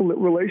some people that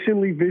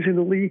relationally,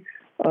 visionally,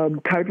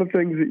 type of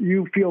things that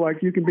you feel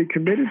like you can be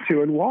committed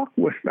to and walk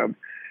with them.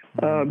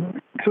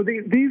 So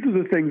these are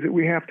the things that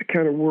we have to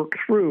kind of work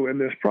through in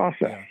this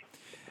process.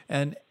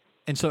 Yeah.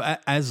 And so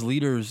as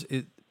leaders,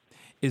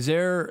 is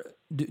there,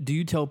 do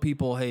you tell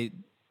people, hey,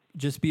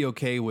 just be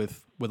okay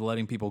with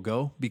letting people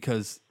go?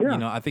 Because,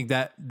 I think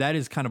that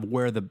is kind of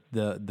where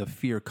the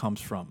fear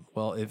comes from.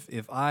 Well,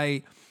 if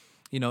I'm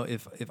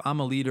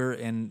a leader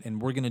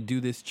and we're going to do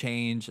this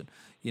change,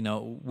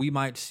 we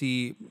might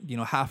see,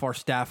 half our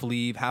staff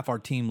leave, half our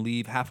team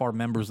leave, half our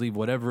members leave,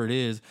 whatever it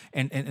is.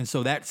 And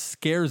so that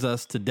scares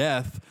us to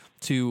death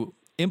to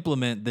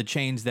implement the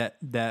change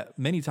that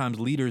many times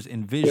leaders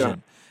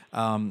envision.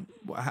 Yeah.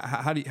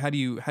 How do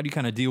you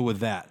kind of deal with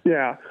that?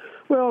 Yeah.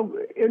 Well,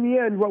 in the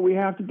end, what we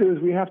have to do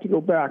is we have to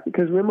go back,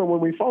 because remember, when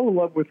we fall in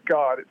love with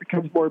God, it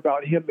becomes more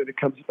about him than it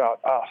becomes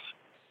about us.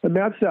 And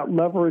that's that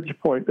leverage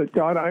point that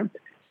God,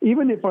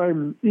 even if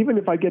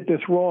I get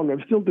this wrong,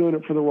 I'm still doing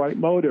it for the right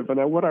motive. And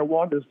what I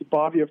want is the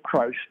body of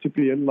Christ to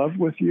be in love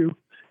with you,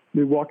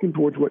 be walking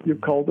towards what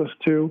you've called us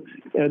to.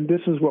 And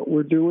this is what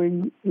we're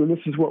doing, and this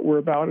is what we're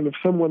about. And if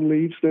someone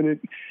leaves, then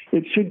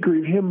it should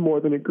grieve him more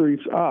than it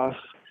grieves us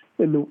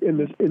in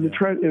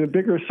a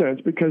bigger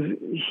sense, because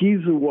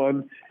he's the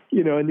one.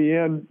 in the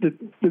end,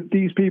 that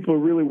these people are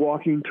really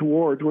walking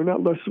towards. We're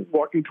not less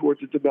walking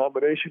towards a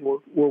denomination. We're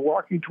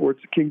walking towards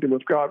the kingdom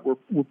of God.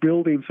 We're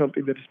building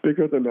something that is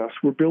bigger than us.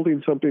 We're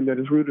building something that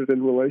is rooted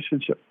in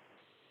relationship.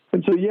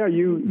 And so,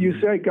 you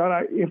say,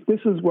 God, if this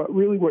is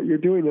what you're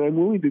doing, then I'm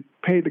willing to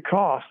pay the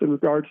cost in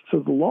regards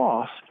to the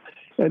loss.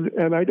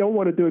 And I don't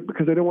want to do it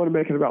because I don't want to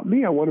make it about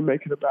me. I want to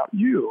make it about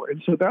you.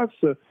 And so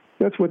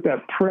that's what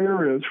that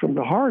prayer is from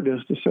the heart, is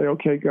to say,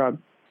 okay, God,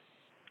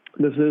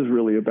 this is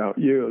really about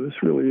you. This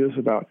really is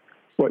about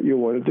what you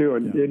want to do.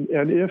 And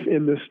if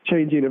in this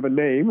changing of a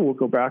name, we'll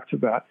go back to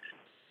that,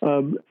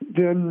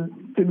 then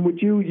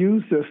would you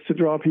use this to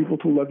draw people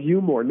to love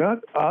you more, not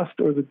us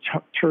or the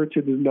church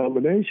or the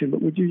denomination,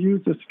 but would you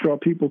use this to draw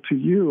people to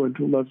you and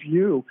to love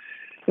you?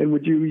 And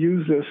would you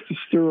use this to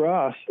stir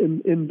us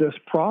in this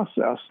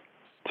process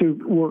to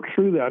work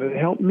through that and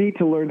help me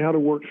to learn how to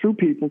work through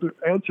people to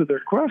answer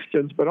their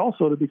questions, but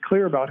also to be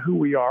clear about who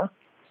we are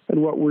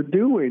and what we're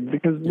doing,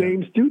 because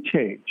names do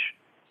change.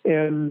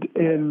 And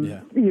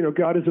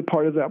God is a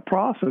part of that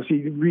process.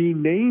 He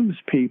renames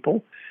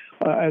people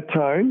at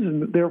times,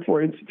 and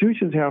therefore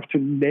institutions have to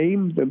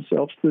name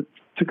themselves to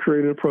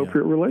create an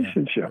appropriate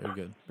relationship. Very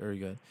good. Very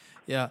good.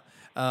 Yeah.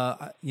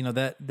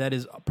 That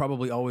is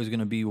probably always going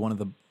to be one of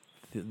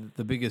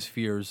the biggest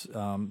fears,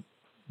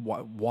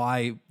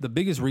 why the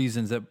biggest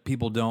reasons that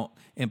people don't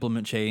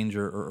implement change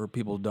or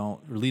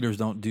leaders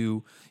don't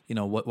do,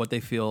 what they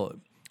feel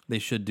they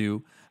should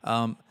do.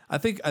 I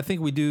think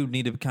we do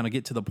need to kind of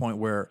get to the point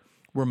where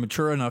we're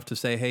mature enough to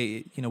say,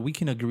 hey, we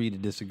can agree to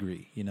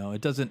disagree.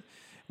 It doesn't,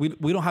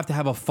 we don't have to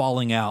have a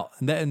falling out,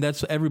 and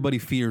that's everybody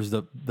fears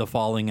the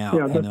falling out.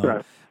 Yeah, that's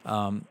right.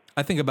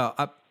 I think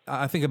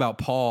about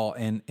Paul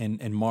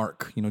and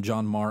Mark,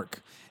 John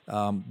Mark.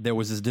 There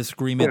was this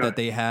disagreement that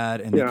they had,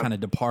 and they kind of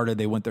departed.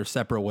 They went their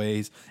separate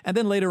ways, and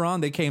then later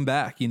on they came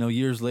back.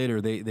 Years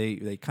later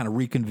they kind of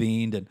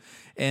reconvened,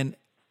 and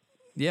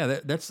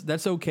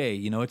that's okay.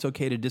 It's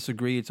okay to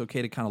disagree. It's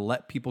okay to kind of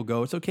let people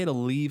go. It's okay to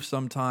leave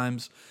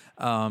sometimes.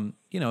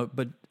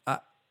 But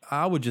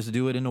I would just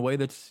do it in a way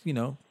that's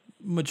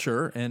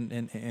mature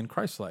and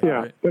Christ-like. Yeah,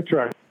 right? That's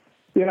right.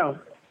 Yeah,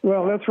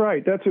 well, that's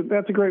right. That's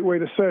a great way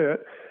to say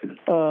it,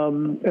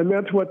 and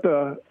that's what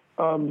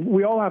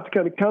we all have to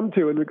kind of come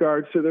to in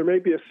regards to, there may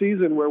be a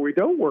season where we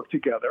don't work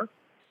together,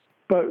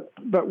 but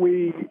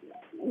we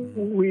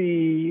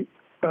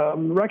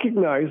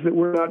recognize that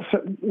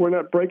we're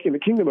not breaking the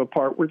kingdom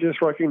apart. We're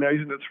just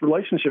recognizing that this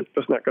relationship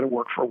is not going to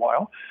work for a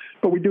while,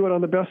 but we do it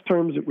on the best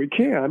terms that we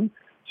can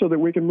so that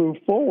we can move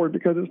forward,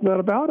 because it's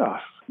not about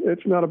us.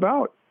 It's not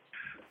about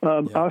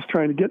us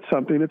trying to get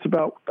something. It's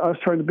about us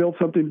trying to build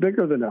something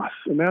bigger than us,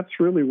 and that's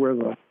really where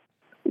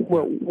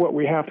what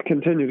we have to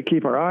continue to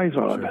keep our eyes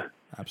on. Sure.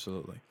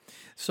 Absolutely.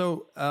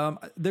 So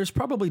there's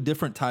probably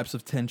different types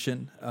of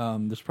tension.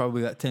 There's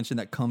probably that tension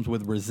that comes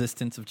with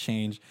resistance of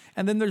change,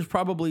 and then there's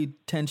probably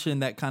tension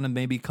that kind of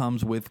maybe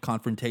comes with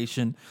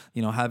confrontation.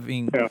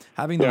 Having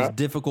those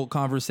difficult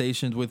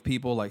conversations with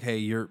people, like, hey,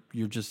 you're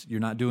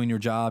not doing your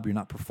job, you're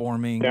not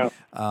performing. Yeah.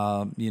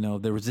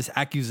 There was this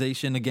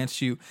accusation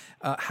against you.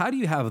 How do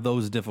you have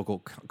those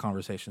difficult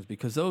conversations?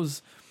 Because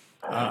those.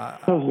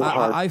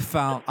 I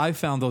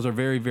found those are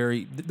very,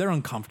 very, they're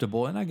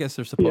uncomfortable, and I guess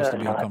they're supposed to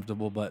be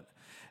uncomfortable, but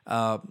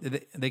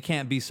they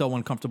can't be so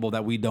uncomfortable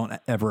that we don't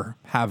ever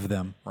have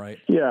them, right?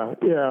 Yeah.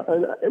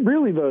 And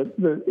really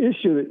the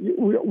issue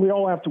that we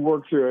all have to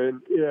work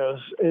through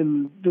is,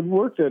 and the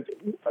work that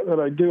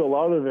I do, a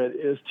lot of it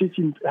is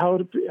teaching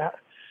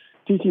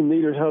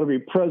leaders how to be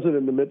present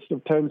in the midst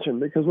of tension,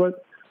 because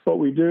what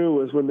we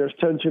do is, when there's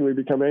tension, we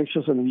become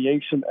anxious, and the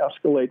anxious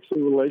escalates the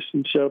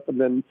relationship, and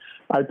then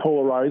I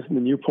polarize, and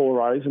then you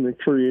polarize, and it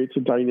creates a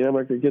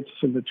dynamic that gets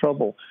us into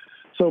trouble.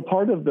 So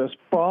part of this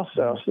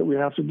process that we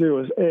have to do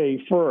is,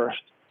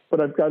 first, what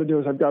I've got to do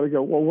is I've got to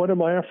go, well, what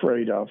am I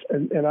afraid of?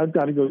 And I've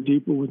got to go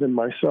deeper within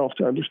myself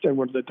to understand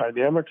what are the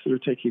dynamics that are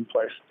taking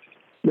place.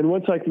 And then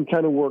once I can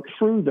kind of work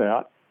through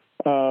that,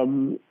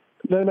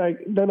 then I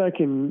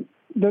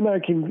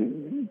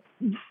can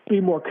be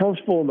more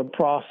comfortable in the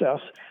process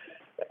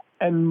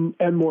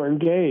and more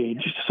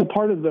engaged. So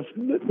part of the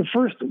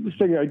first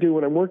thing I do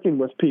when I'm working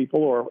with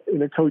people or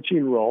in a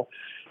coaching role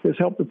is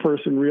help the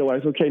person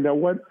realize, okay, now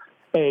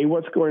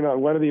what's going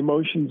on? What are the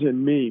emotions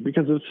in me?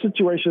 Because the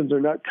situations are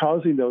not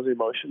causing those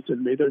emotions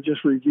in me. They're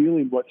just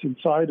revealing what's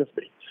inside of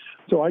me.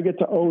 So I get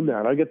to own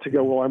that. I get to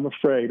go, well, I'm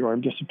afraid, or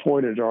I'm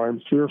disappointed, or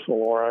I'm fearful,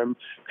 or I'm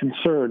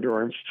concerned,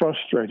 or I'm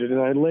frustrated.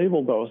 And I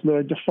label those, and then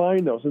I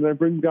define those, and I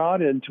bring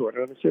God into it.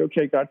 And I say,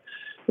 okay, God,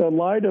 in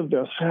light of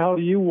this, how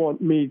do you want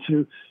me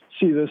to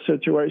see this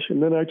situation?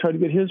 Then I try to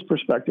get his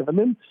perspective. And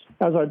then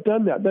as I've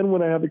done that, then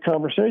when I have a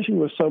conversation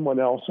with someone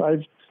else,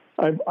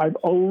 I've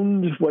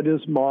owned what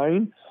is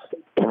mine,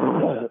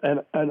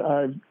 and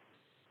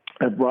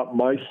I've brought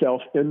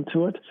myself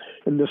into it.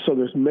 And so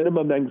there's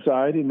minimum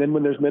anxiety. And then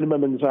when there's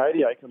minimum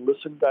anxiety, I can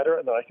listen better,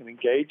 and then I can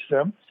engage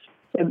them.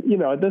 And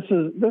this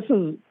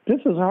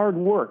is hard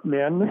work,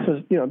 man.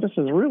 This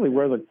is really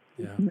where this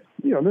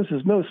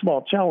is no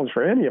small challenge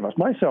for any of us,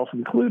 myself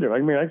included. I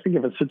mean, I think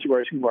of a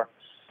situation where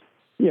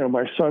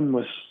my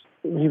son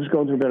he was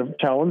going through a bit of a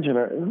challenge,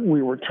 and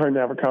we were trying to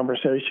have a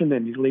conversation,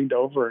 and he leaned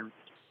over, and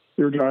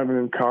we were driving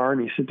in a car,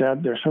 and he said,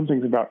 "Dad, there's some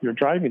things about your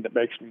driving that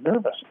makes me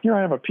nervous." Here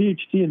I have a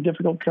PhD in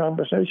difficult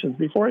conversations.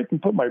 Before I can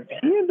put my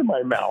hand to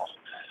my mouth,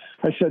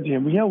 I said to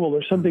him, "Yeah, well,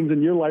 there's some things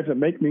in your life that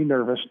make me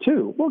nervous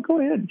too." "Well, go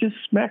ahead, just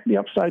smack me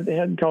upside the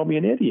head and call me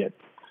an idiot."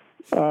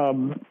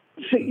 So,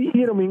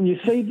 you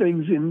say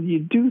things and you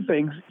do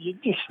things, you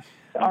just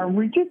are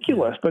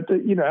ridiculous. But, out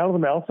of the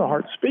mouth, the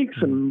heart speaks,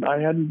 and I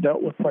hadn't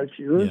dealt with my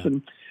fears,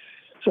 and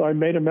so I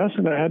made a mess,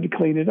 and I had to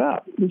clean it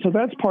up. And so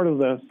that's part of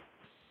that's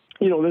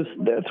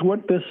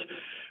what this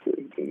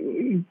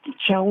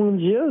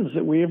challenge is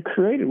that we have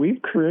created.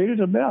 We've created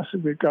a mess,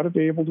 and we've got to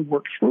be able to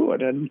work through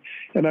it. And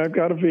I've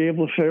got to be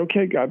able to say,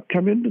 "Okay, God,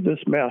 come into this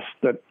mess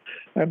that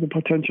I have the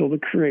potential to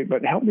create,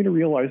 but help me to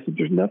realize that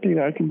there's nothing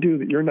I can do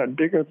that you're not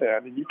bigger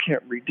than and you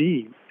can't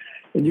redeem.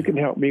 And you can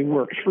help me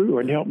work through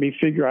and help me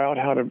figure out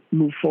how to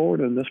move forward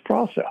in this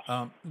process."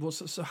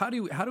 So how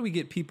do we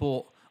get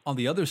people on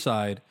the other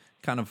side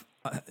kind of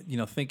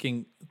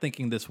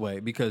thinking this way?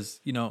 Because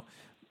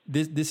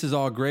this is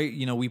all great.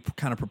 We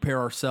kind of prepare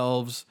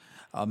ourselves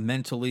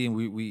mentally, and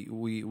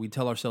we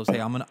tell ourselves, "Hey,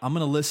 I'm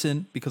gonna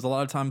listen," because a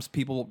lot of times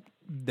people,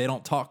 they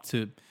don't talk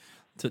to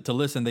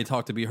listen, they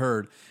talk to be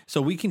heard. So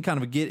we can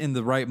kind of get in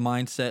the right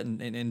mindset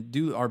and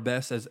do our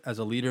best as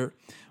a leader.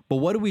 But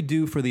what do we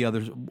do for the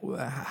others?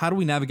 How do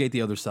we navigate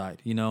the other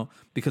side?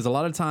 Because a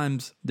lot of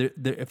times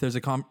if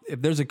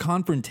there's a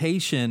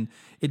confrontation,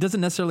 it doesn't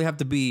necessarily have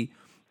to be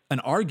an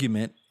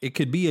argument. It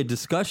could be a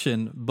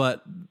discussion,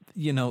 but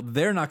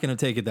they're not going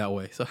to take it that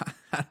way. So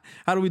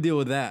how do we deal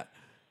with that?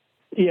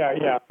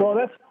 Yeah.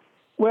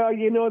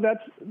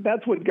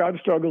 That's what God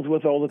struggles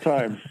with all the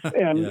time.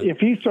 And if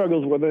he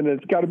struggles with it,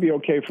 it's got to be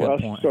okay for us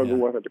to struggle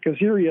with it, because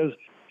here he is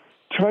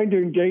trying to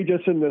engage us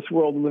in this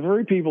world, and the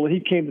very people that he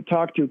came to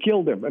talk to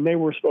killed him, and they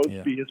were supposed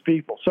to be his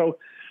people. So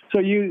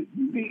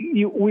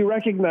we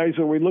recognize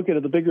when we look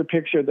at the bigger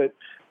picture that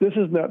this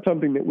is not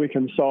something that we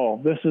can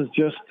solve. This is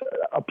just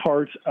a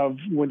part of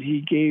when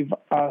he gave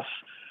us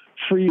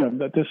freedom,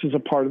 that this is a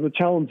part of the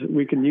challenge that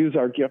we can use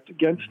our gift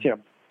against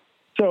him.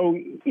 So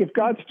if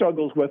God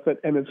struggles with it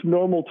and it's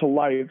normal to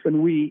life,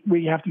 then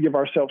we have to give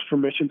ourselves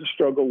permission to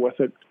struggle with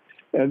it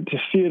and to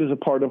see it as a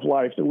part of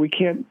life. That we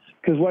can't,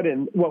 because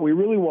what we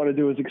really want to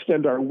do is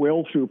extend our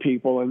will through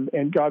people.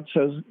 And God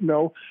says,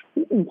 no,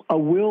 a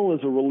will is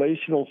a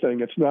relational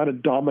thing. It's not a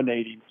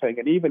dominating thing.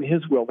 And even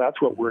his will,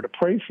 that's what we're to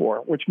pray for,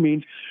 which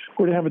means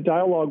we're to have a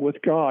dialogue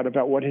with God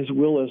about what his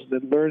will is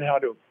and learn how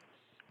to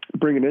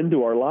bring it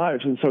into our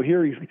lives. And so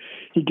here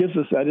he gives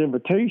us that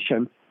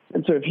invitation.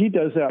 And so if he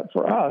does that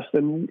for us,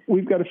 then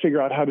we've got to figure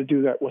out how to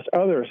do that with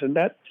others. And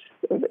that,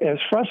 as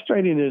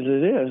frustrating as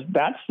it is,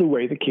 that's the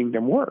way the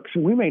kingdom works.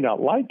 And we may not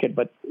like it,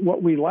 but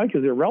what we like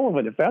is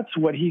irrelevant. If that's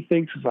what he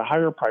thinks is a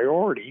higher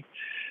priority,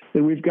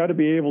 then we've got to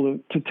be able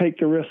to take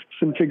the risks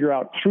and figure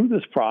out through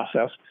this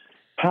process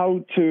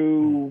how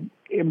to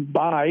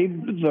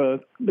imbibe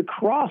the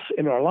cross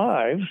in our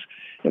lives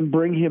and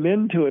bring him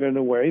into it in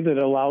a way that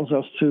allows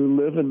us to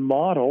live and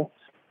model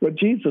what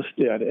Jesus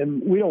did.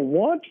 And we don't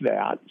want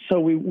that.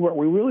 So what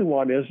we really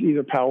want is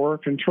either power or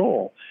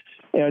control.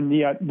 And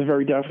yet the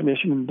very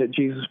definition that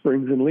Jesus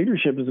brings in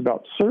leadership is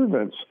about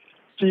servants.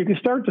 So you can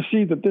start to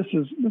see that this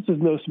is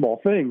no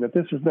small thing, that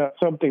this is not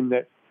something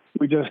that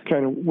we just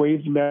kind of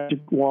wave the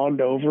magic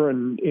wand over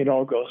and it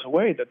all goes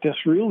away, that this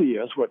really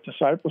is what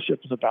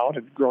discipleship is about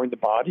and growing the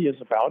body is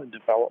about and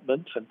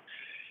development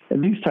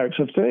and these types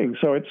of things.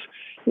 So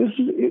this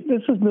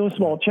is no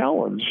small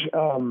challenge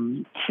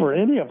for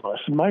any of us,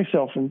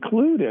 myself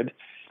included,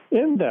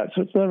 in that.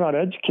 So it's not about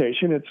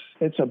education.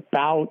 It's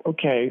about,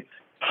 okay,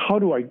 how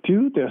do I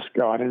do this,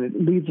 God? And it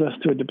leads us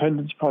to a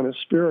dependence upon his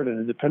spirit and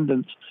a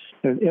dependence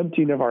and an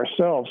emptying of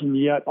ourselves, and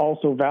yet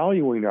also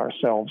valuing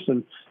ourselves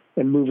and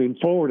moving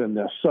forward in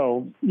this.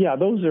 So yeah,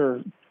 those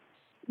are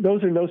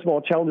no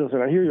small challenges,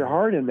 and I hear your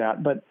heart in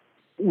that, but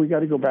we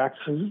got to go back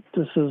to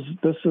this is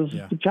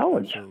the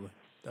challenge. Absolutely.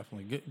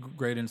 Definitely.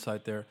 Great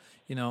insight there.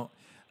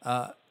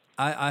 I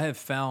have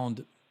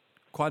found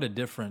quite a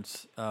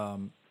difference,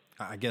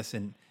 I guess,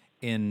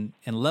 in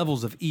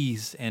levels of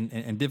ease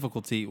and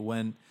difficulty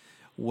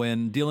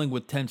when dealing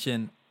with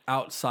tension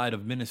outside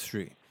of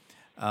ministry.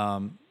 I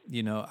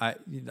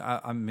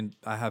mean,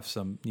 I have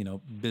some,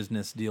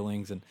 business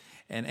dealings and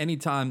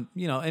anytime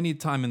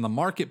in the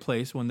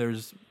marketplace when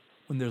there's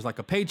like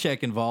a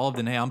paycheck involved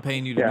and, hey, I'm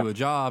paying you to do a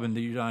job and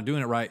you're not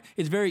doing it right,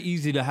 it's very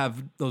easy to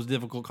have those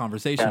difficult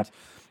conversations.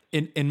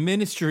 In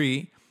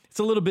ministry, it's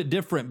a little bit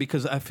different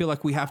because I feel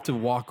like we have to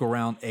walk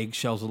around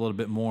eggshells a little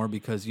bit more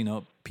because,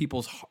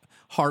 people's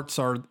hearts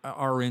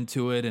are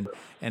into it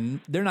and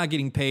they're not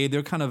getting paid.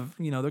 They're kind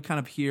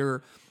of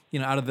here,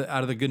 out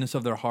of the goodness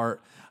of their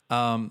heart.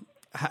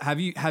 Have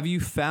you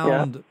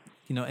found,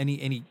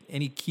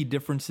 any key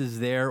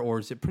differences there, or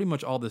is it pretty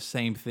much all the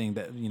same thing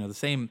that, the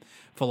same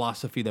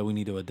philosophy that we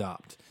need to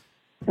adopt?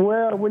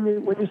 Well, when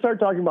you start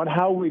talking about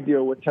how we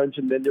deal with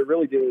tension, then you're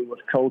really dealing with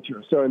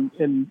culture. So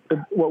in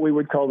what we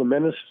would call the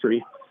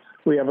ministry,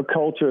 we have a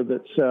culture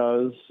that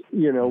says,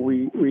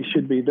 we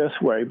should be this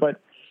way.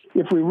 But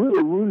if we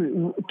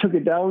really took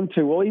it down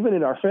to, well, even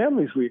in our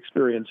families, we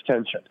experience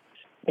tension.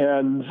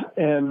 And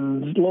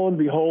lo and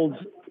behold,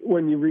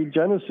 when you read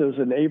Genesis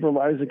and Abram,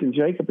 Isaac, and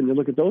Jacob, and you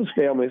look at those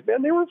families,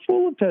 man, they were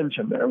full of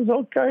tension. There was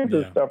all kinds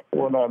of stuff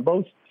going on,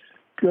 both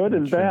good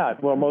and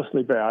bad. Well,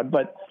 mostly bad.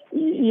 But,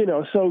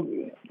 so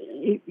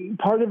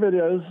part of it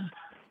is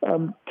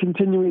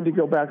continuing to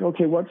go back,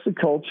 okay, what's the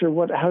culture?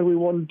 How do we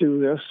want to do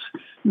this?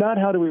 Not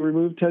how do we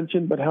remove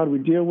tension, but how do we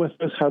deal with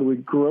this? How do we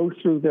grow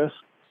through this?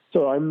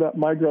 So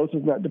my growth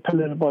is not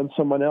dependent upon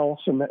someone else.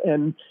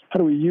 And how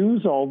do we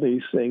use all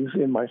these things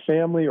in my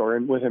family or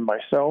within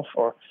myself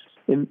or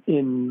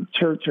in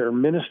church or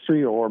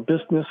ministry or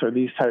business or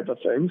these type of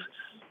things?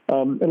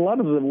 And a lot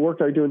of the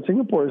work I do in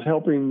Singapore is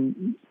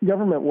helping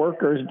government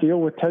workers deal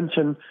with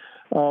tension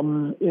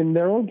in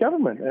their own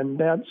government. And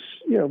that's,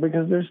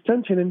 because there's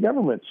tension in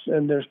governments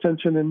and there's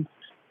tension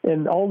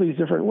in all these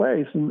different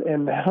ways,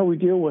 and how we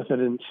deal with it.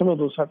 And some of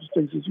those types of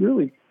things is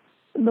really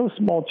no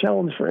small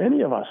challenge for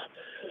any of us.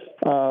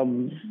 I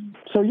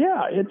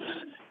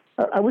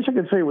wish I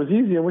could say it was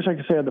easy. I wish I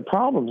could say I had the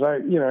problems.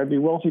 I'd be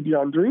wealthy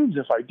beyond dreams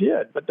if I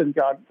did. But then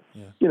God,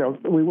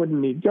 we wouldn't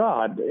need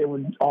God. It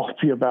would all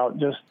be about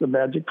just the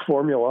magic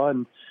formula,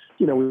 and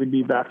we would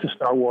be back to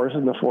Star Wars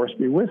and the Force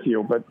be with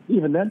you. But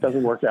even that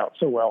doesn't work out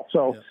so well.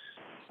 So,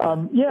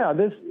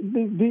 this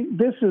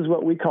is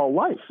what we call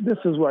life. This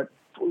is what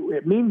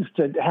it means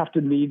to have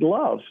to need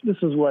love. This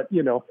is what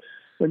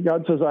when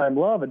God says I am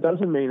love, it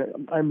doesn't mean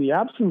I'm the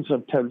absence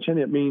of tension.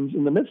 It means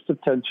in the midst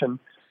of tension,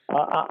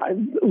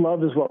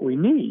 love is what we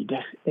need.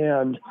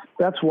 And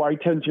that's why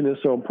tension is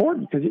so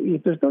important, because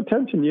if there's no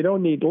tension, you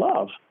don't need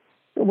love.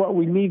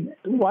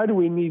 Why do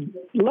we need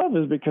love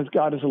is because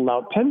God has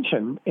allowed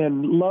tension,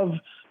 and love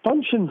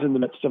functions in the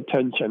midst of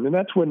tension, and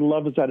that's when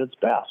love is at its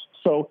best.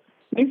 So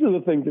these are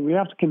the things that we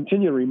have to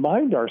continue to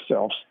remind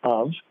ourselves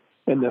of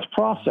in this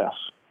process.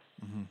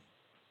 Mm-hmm.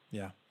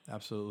 Yeah,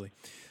 absolutely.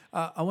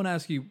 I want to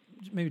ask you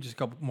maybe just a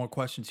couple more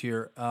questions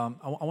here. I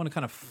want to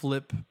kind of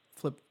flip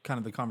kind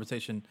of the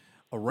conversation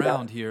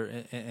around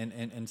here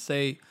and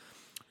say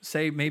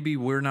maybe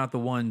we're not the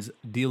ones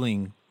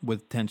dealing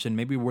with tension.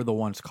 Maybe we're the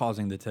ones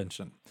causing the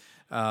tension.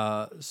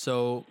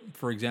 So,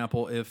 for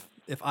example, if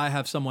I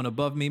have someone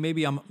above me,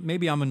 maybe I'm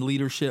in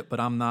leadership, but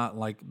I'm not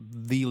like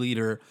the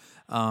leader.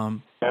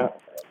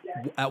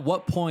 At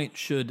what point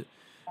should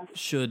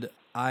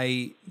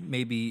I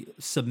maybe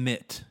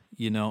submit?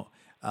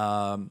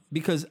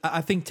 Because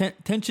I think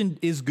tension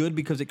is good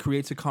because it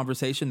creates a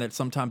conversation that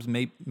sometimes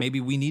maybe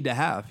we need to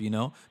have,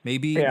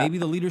 maybe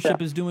the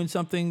leadership is doing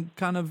something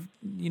kind of,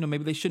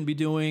 maybe they shouldn't be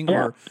doing,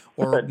 or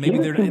maybe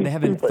they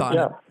haven't thought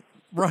it.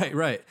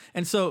 Right.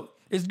 And so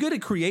it's good to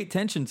create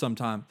tension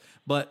sometimes,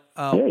 but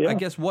I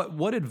guess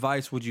what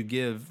advice would you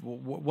give?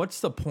 What's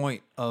the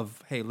point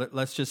of, hey,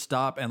 let's just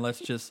stop and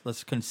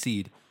let's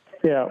concede?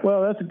 Yeah,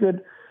 well, that's a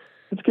good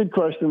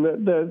question.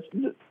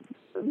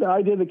 The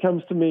idea that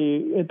comes to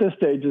me at this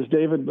stage is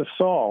David with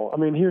Saul. I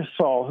mean, here's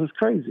Saul, who's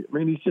crazy. I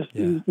mean,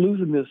 he's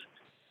losing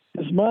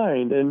his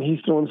mind, and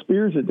he's throwing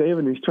spears at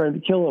David, and he's trying to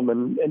kill him,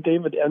 and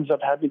David ends up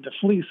having to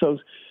flee. So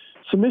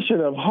submission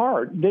of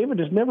heart.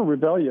 David is never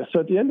rebellious. So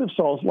at the end of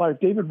Saul's life,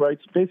 David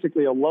writes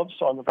basically a love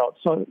song about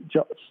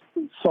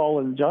Saul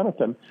and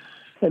Jonathan.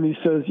 And he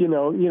says, he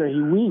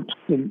weeps,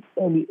 and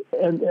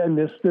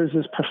there's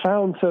this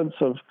profound sense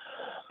of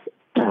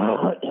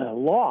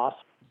loss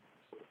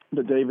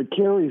that David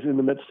carries in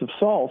the midst of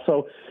Saul.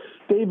 So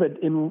David,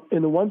 in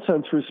the one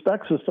sense,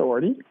 respects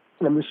authority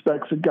and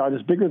respects that God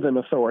is bigger than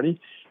authority,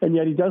 and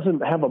yet he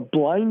doesn't have a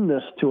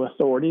blindness to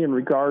authority in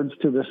regards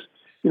to this.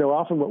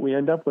 Often what we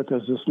end up with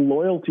is this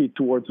loyalty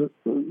towards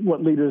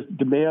what leaders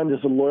demand is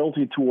a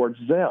loyalty towards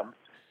them.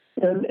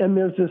 And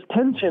there's this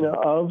tension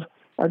of,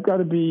 I've got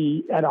to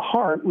be at a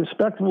heart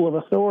respectful of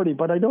authority,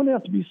 but I don't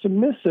have to be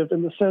submissive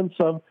in the sense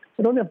of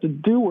I don't have to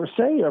do or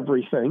say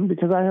everything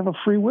because I have a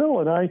free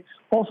will, and I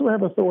also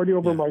have authority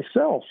over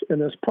myself in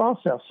this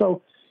process.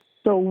 So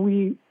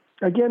we've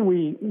got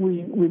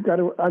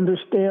to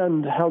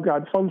understand how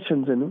God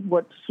functions and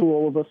what's the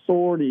role of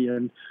authority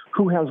and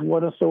who has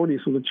what authority.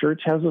 So the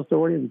church has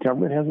authority, and the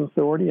government has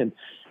authority, and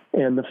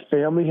the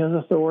family has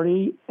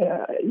authority,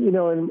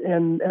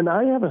 and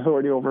I have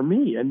authority over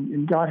me,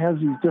 and God has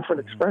these different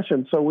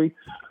expressions. So we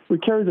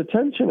carry the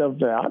tension of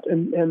that,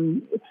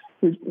 and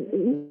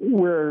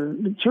where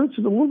the church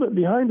is a little bit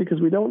behind because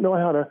we don't know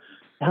how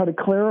to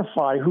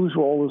clarify whose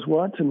role is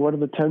what and what are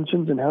the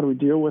tensions and how do we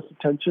deal with the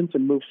tensions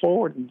and move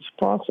forward in this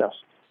process.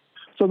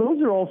 So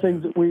those are all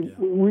things that we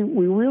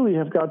really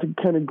have got to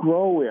kind of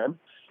grow in,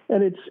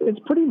 and it's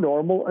pretty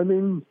normal. I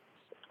mean,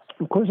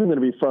 of course, I'm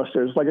going to be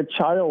frustrated. It's like a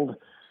child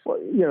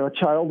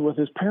with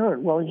his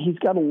parent. Well, he's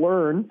got to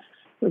learn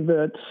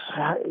that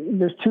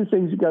there's two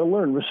things you've got to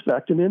learn: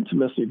 respect and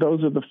intimacy.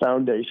 Those are the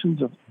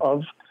foundations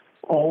of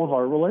all of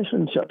our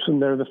relationships,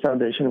 and they're the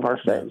foundation of our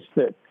faith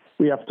that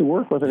we have to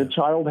work with. And a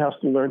child has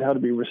to learn how to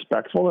be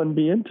respectful and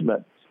be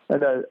intimate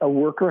And a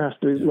worker has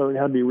to learn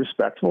how to be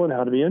respectful and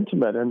how to be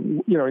intimate.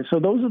 And, so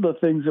those are the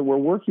things that we're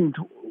working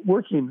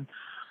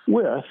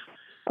with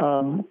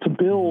to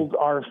build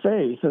our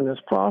faith in this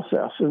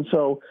process. And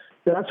so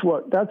that's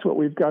what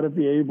we've got to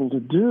be able to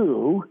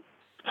do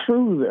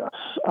through this.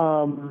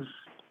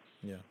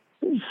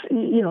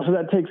 So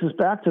that takes us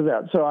back to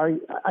that. So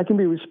I can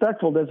be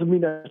respectful. Doesn't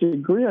mean I have to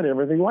agree on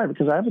everything. Why?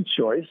 Because I have a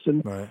choice,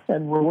 and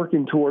we're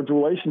working towards a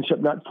relationship,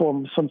 not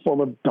some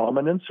form of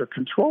dominance or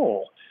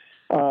control.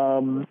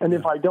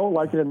 If I don't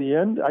like it in the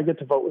end, I get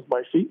to vote with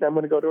my feet, and I'm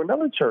going to go to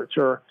another church.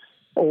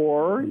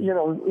 Or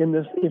in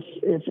this,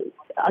 if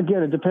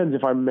again, it depends.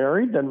 If I'm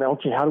married, then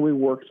okay, how do we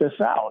work this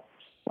out?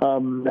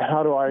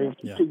 How do I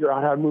figure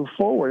out how to move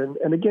forward?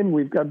 And again,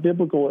 we've got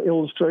biblical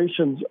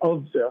illustrations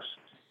of this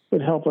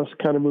that help us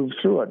kind of move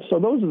through it. So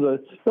those are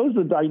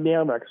the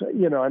dynamics,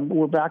 and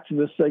we're back to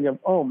this thing of,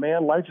 oh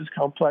man, life is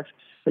complex.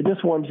 I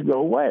just want it to go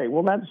away.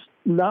 Well, that's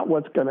not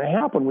what's going to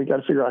happen. We got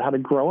to figure out how to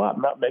grow up,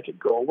 not make it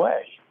go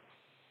away.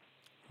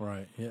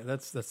 Right. Yeah.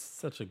 That's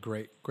such a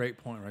great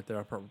point right there.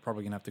 I'm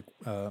probably gonna have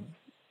to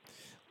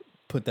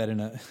put that in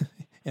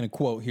a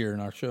quote here in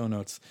our show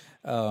notes.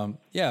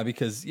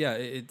 Because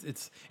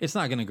it's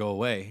not gonna go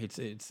away.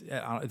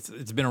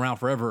 It's been around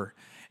forever.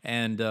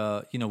 And,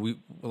 we,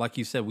 like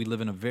you said, we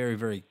live in a very,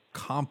 very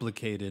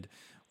complicated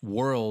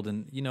world,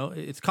 and,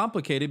 it's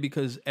complicated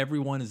because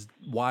everyone is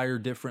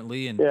wired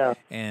differently,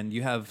 and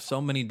you have so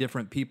many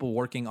different people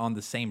working on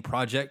the same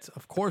project.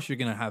 Of course, you're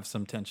going to have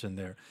some tension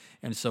there.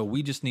 And so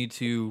we just need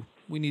to,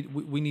 we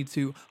need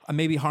to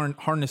maybe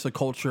harness a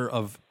culture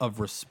of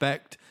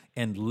respect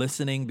and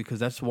listening, because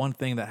that's one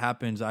thing that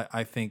happens.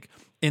 I think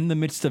in the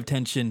midst of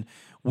tension,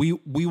 we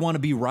want to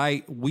be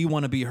right. We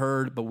want to be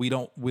heard, but we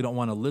don't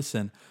want to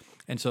listen.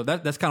 And so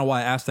that's kind of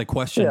why I asked that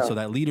question, so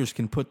that leaders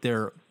can put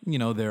their feet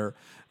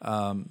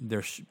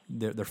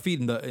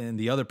in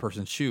the other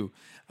person's shoe,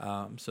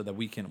 so that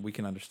we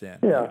can understand.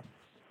 Yeah.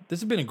 This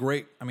has been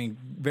a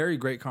very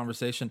great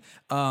conversation.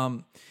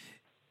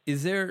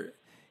 Is there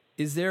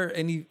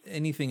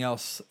anything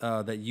else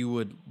that you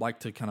would like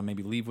to kind of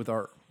maybe leave with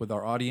our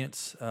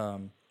audience,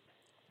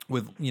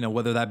 with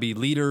whether that be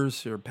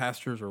leaders or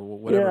pastors or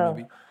whatever it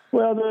may be?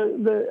 Well,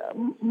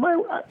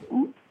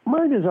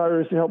 my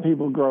desire is to help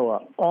people grow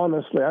up.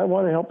 Honestly, I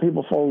want to help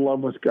people fall in love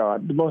with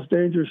God. The most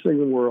dangerous thing in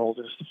the world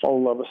is to fall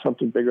in love with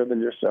something bigger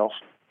than yourself.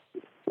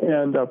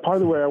 And part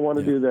of the way I want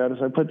to do that is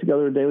I put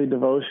together a daily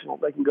devotional.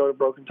 They can go to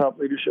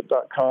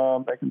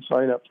BrokenTopLeadership.com. They can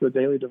sign up for the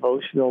daily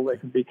devotional. They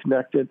can be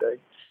connected.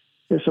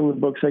 There's some of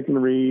the books they can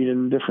read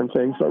and different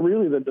things. But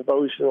really the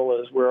devotional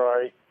is where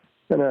I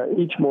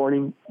each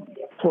morning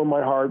pour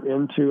my heart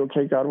into,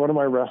 okay, God, what am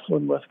I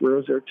wrestling with? Where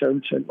is there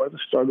tension? What are the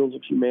struggles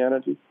of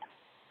humanity?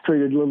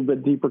 Create a little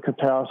bit deeper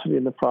capacity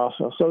in the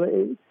process. So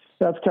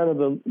that's kind of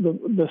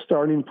the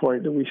starting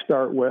point that we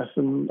start with.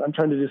 And I'm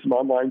trying to do some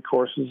online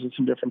courses and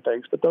some different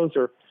things, but those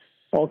are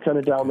all kind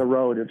of down the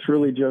road. It's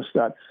really just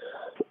that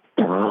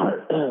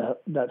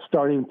that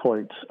starting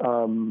point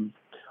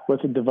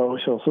with the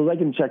devotional. So they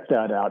can check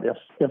that out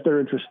if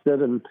they're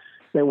interested and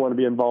they want to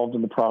be involved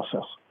in the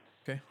process.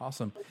 Okay,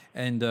 awesome.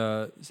 And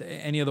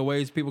any other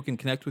ways people can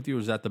connect with you,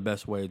 or is that the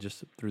best way,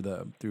 just through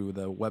the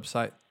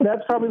website?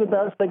 That's probably the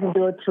best. They can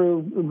do it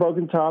through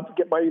Broken Top.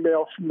 Get my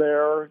email from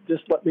there.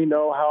 Just let me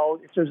know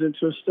if there's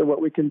interest in what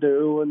we can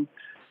do. And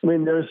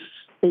there's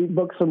 8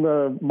 books on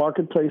the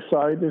marketplace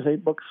side. There's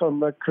 8 books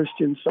on the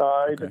Christian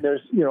side, and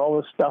there's all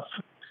this stuff.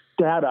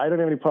 Data. I don't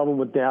have any problem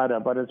with data,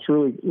 but it's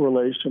really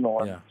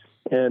relational. Yeah.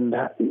 And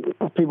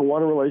if people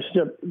want a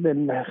relationship,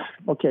 then,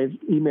 okay,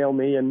 email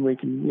me and we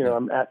can,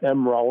 I'm at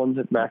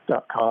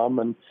mrollins@mac.com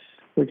and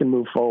we can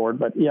move forward.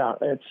 But yeah,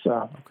 it's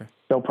no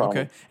problem.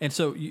 Okay. And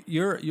so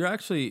you're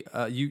actually,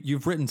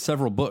 you've written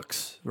several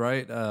books,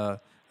 right? I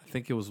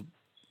think it was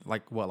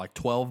like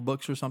 12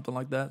 books or something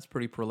like that. It's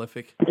pretty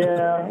prolific.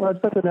 Yeah. Well,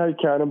 it depends on how you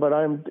count them, but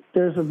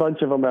there's a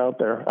bunch of them out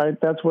there.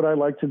 That's what I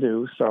like to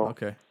do. So.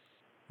 Okay.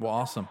 Well,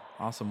 awesome.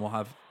 We'll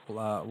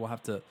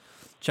have to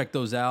check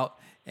those out.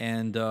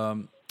 And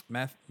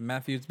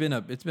Matthew, it's been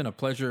a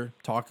pleasure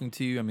talking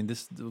to you.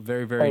 This is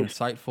very, very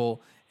insightful,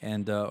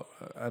 and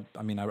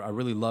I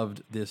really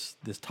loved this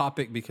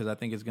topic because I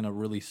think it's going to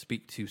really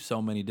speak to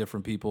so many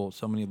different people,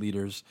 so many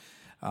leaders,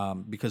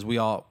 because we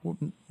all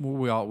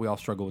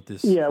struggle with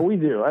this. Yeah, we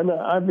do. And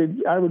I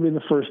would be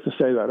the first to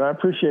say that. I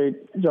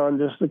appreciate, John,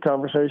 just the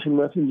conversation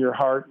with and your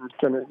heart and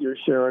kind of your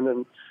sharing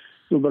and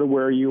a little bit of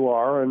where you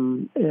are,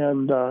 and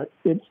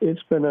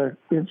it's been a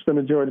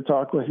joy to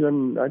talk with you,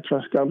 and I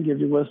trust God will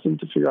give you wisdom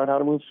to figure out how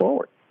to move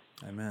forward.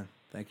 Amen.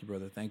 Thank you,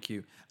 brother. Thank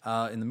you.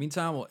 In the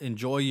meantime, we'll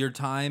enjoy your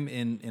time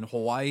in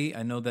Hawaii.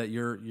 I know that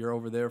you're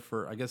over there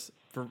for a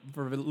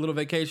little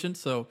vacation.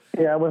 So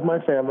yeah, with my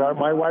family.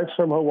 My wife's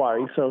from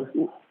Hawaii, so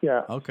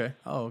yeah. Okay.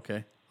 Oh,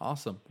 okay.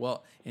 Awesome.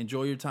 Well,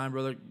 enjoy your time,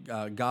 brother.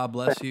 God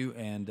bless you,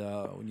 and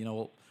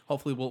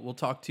hopefully we'll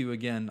talk to you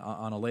again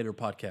on a later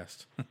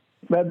podcast.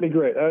 That'd be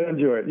great. I'd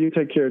enjoy it. You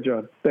take care,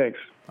 John. Thanks.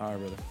 All right,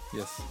 brother.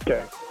 Yes.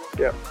 Okay.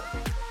 Yeah.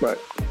 Bye.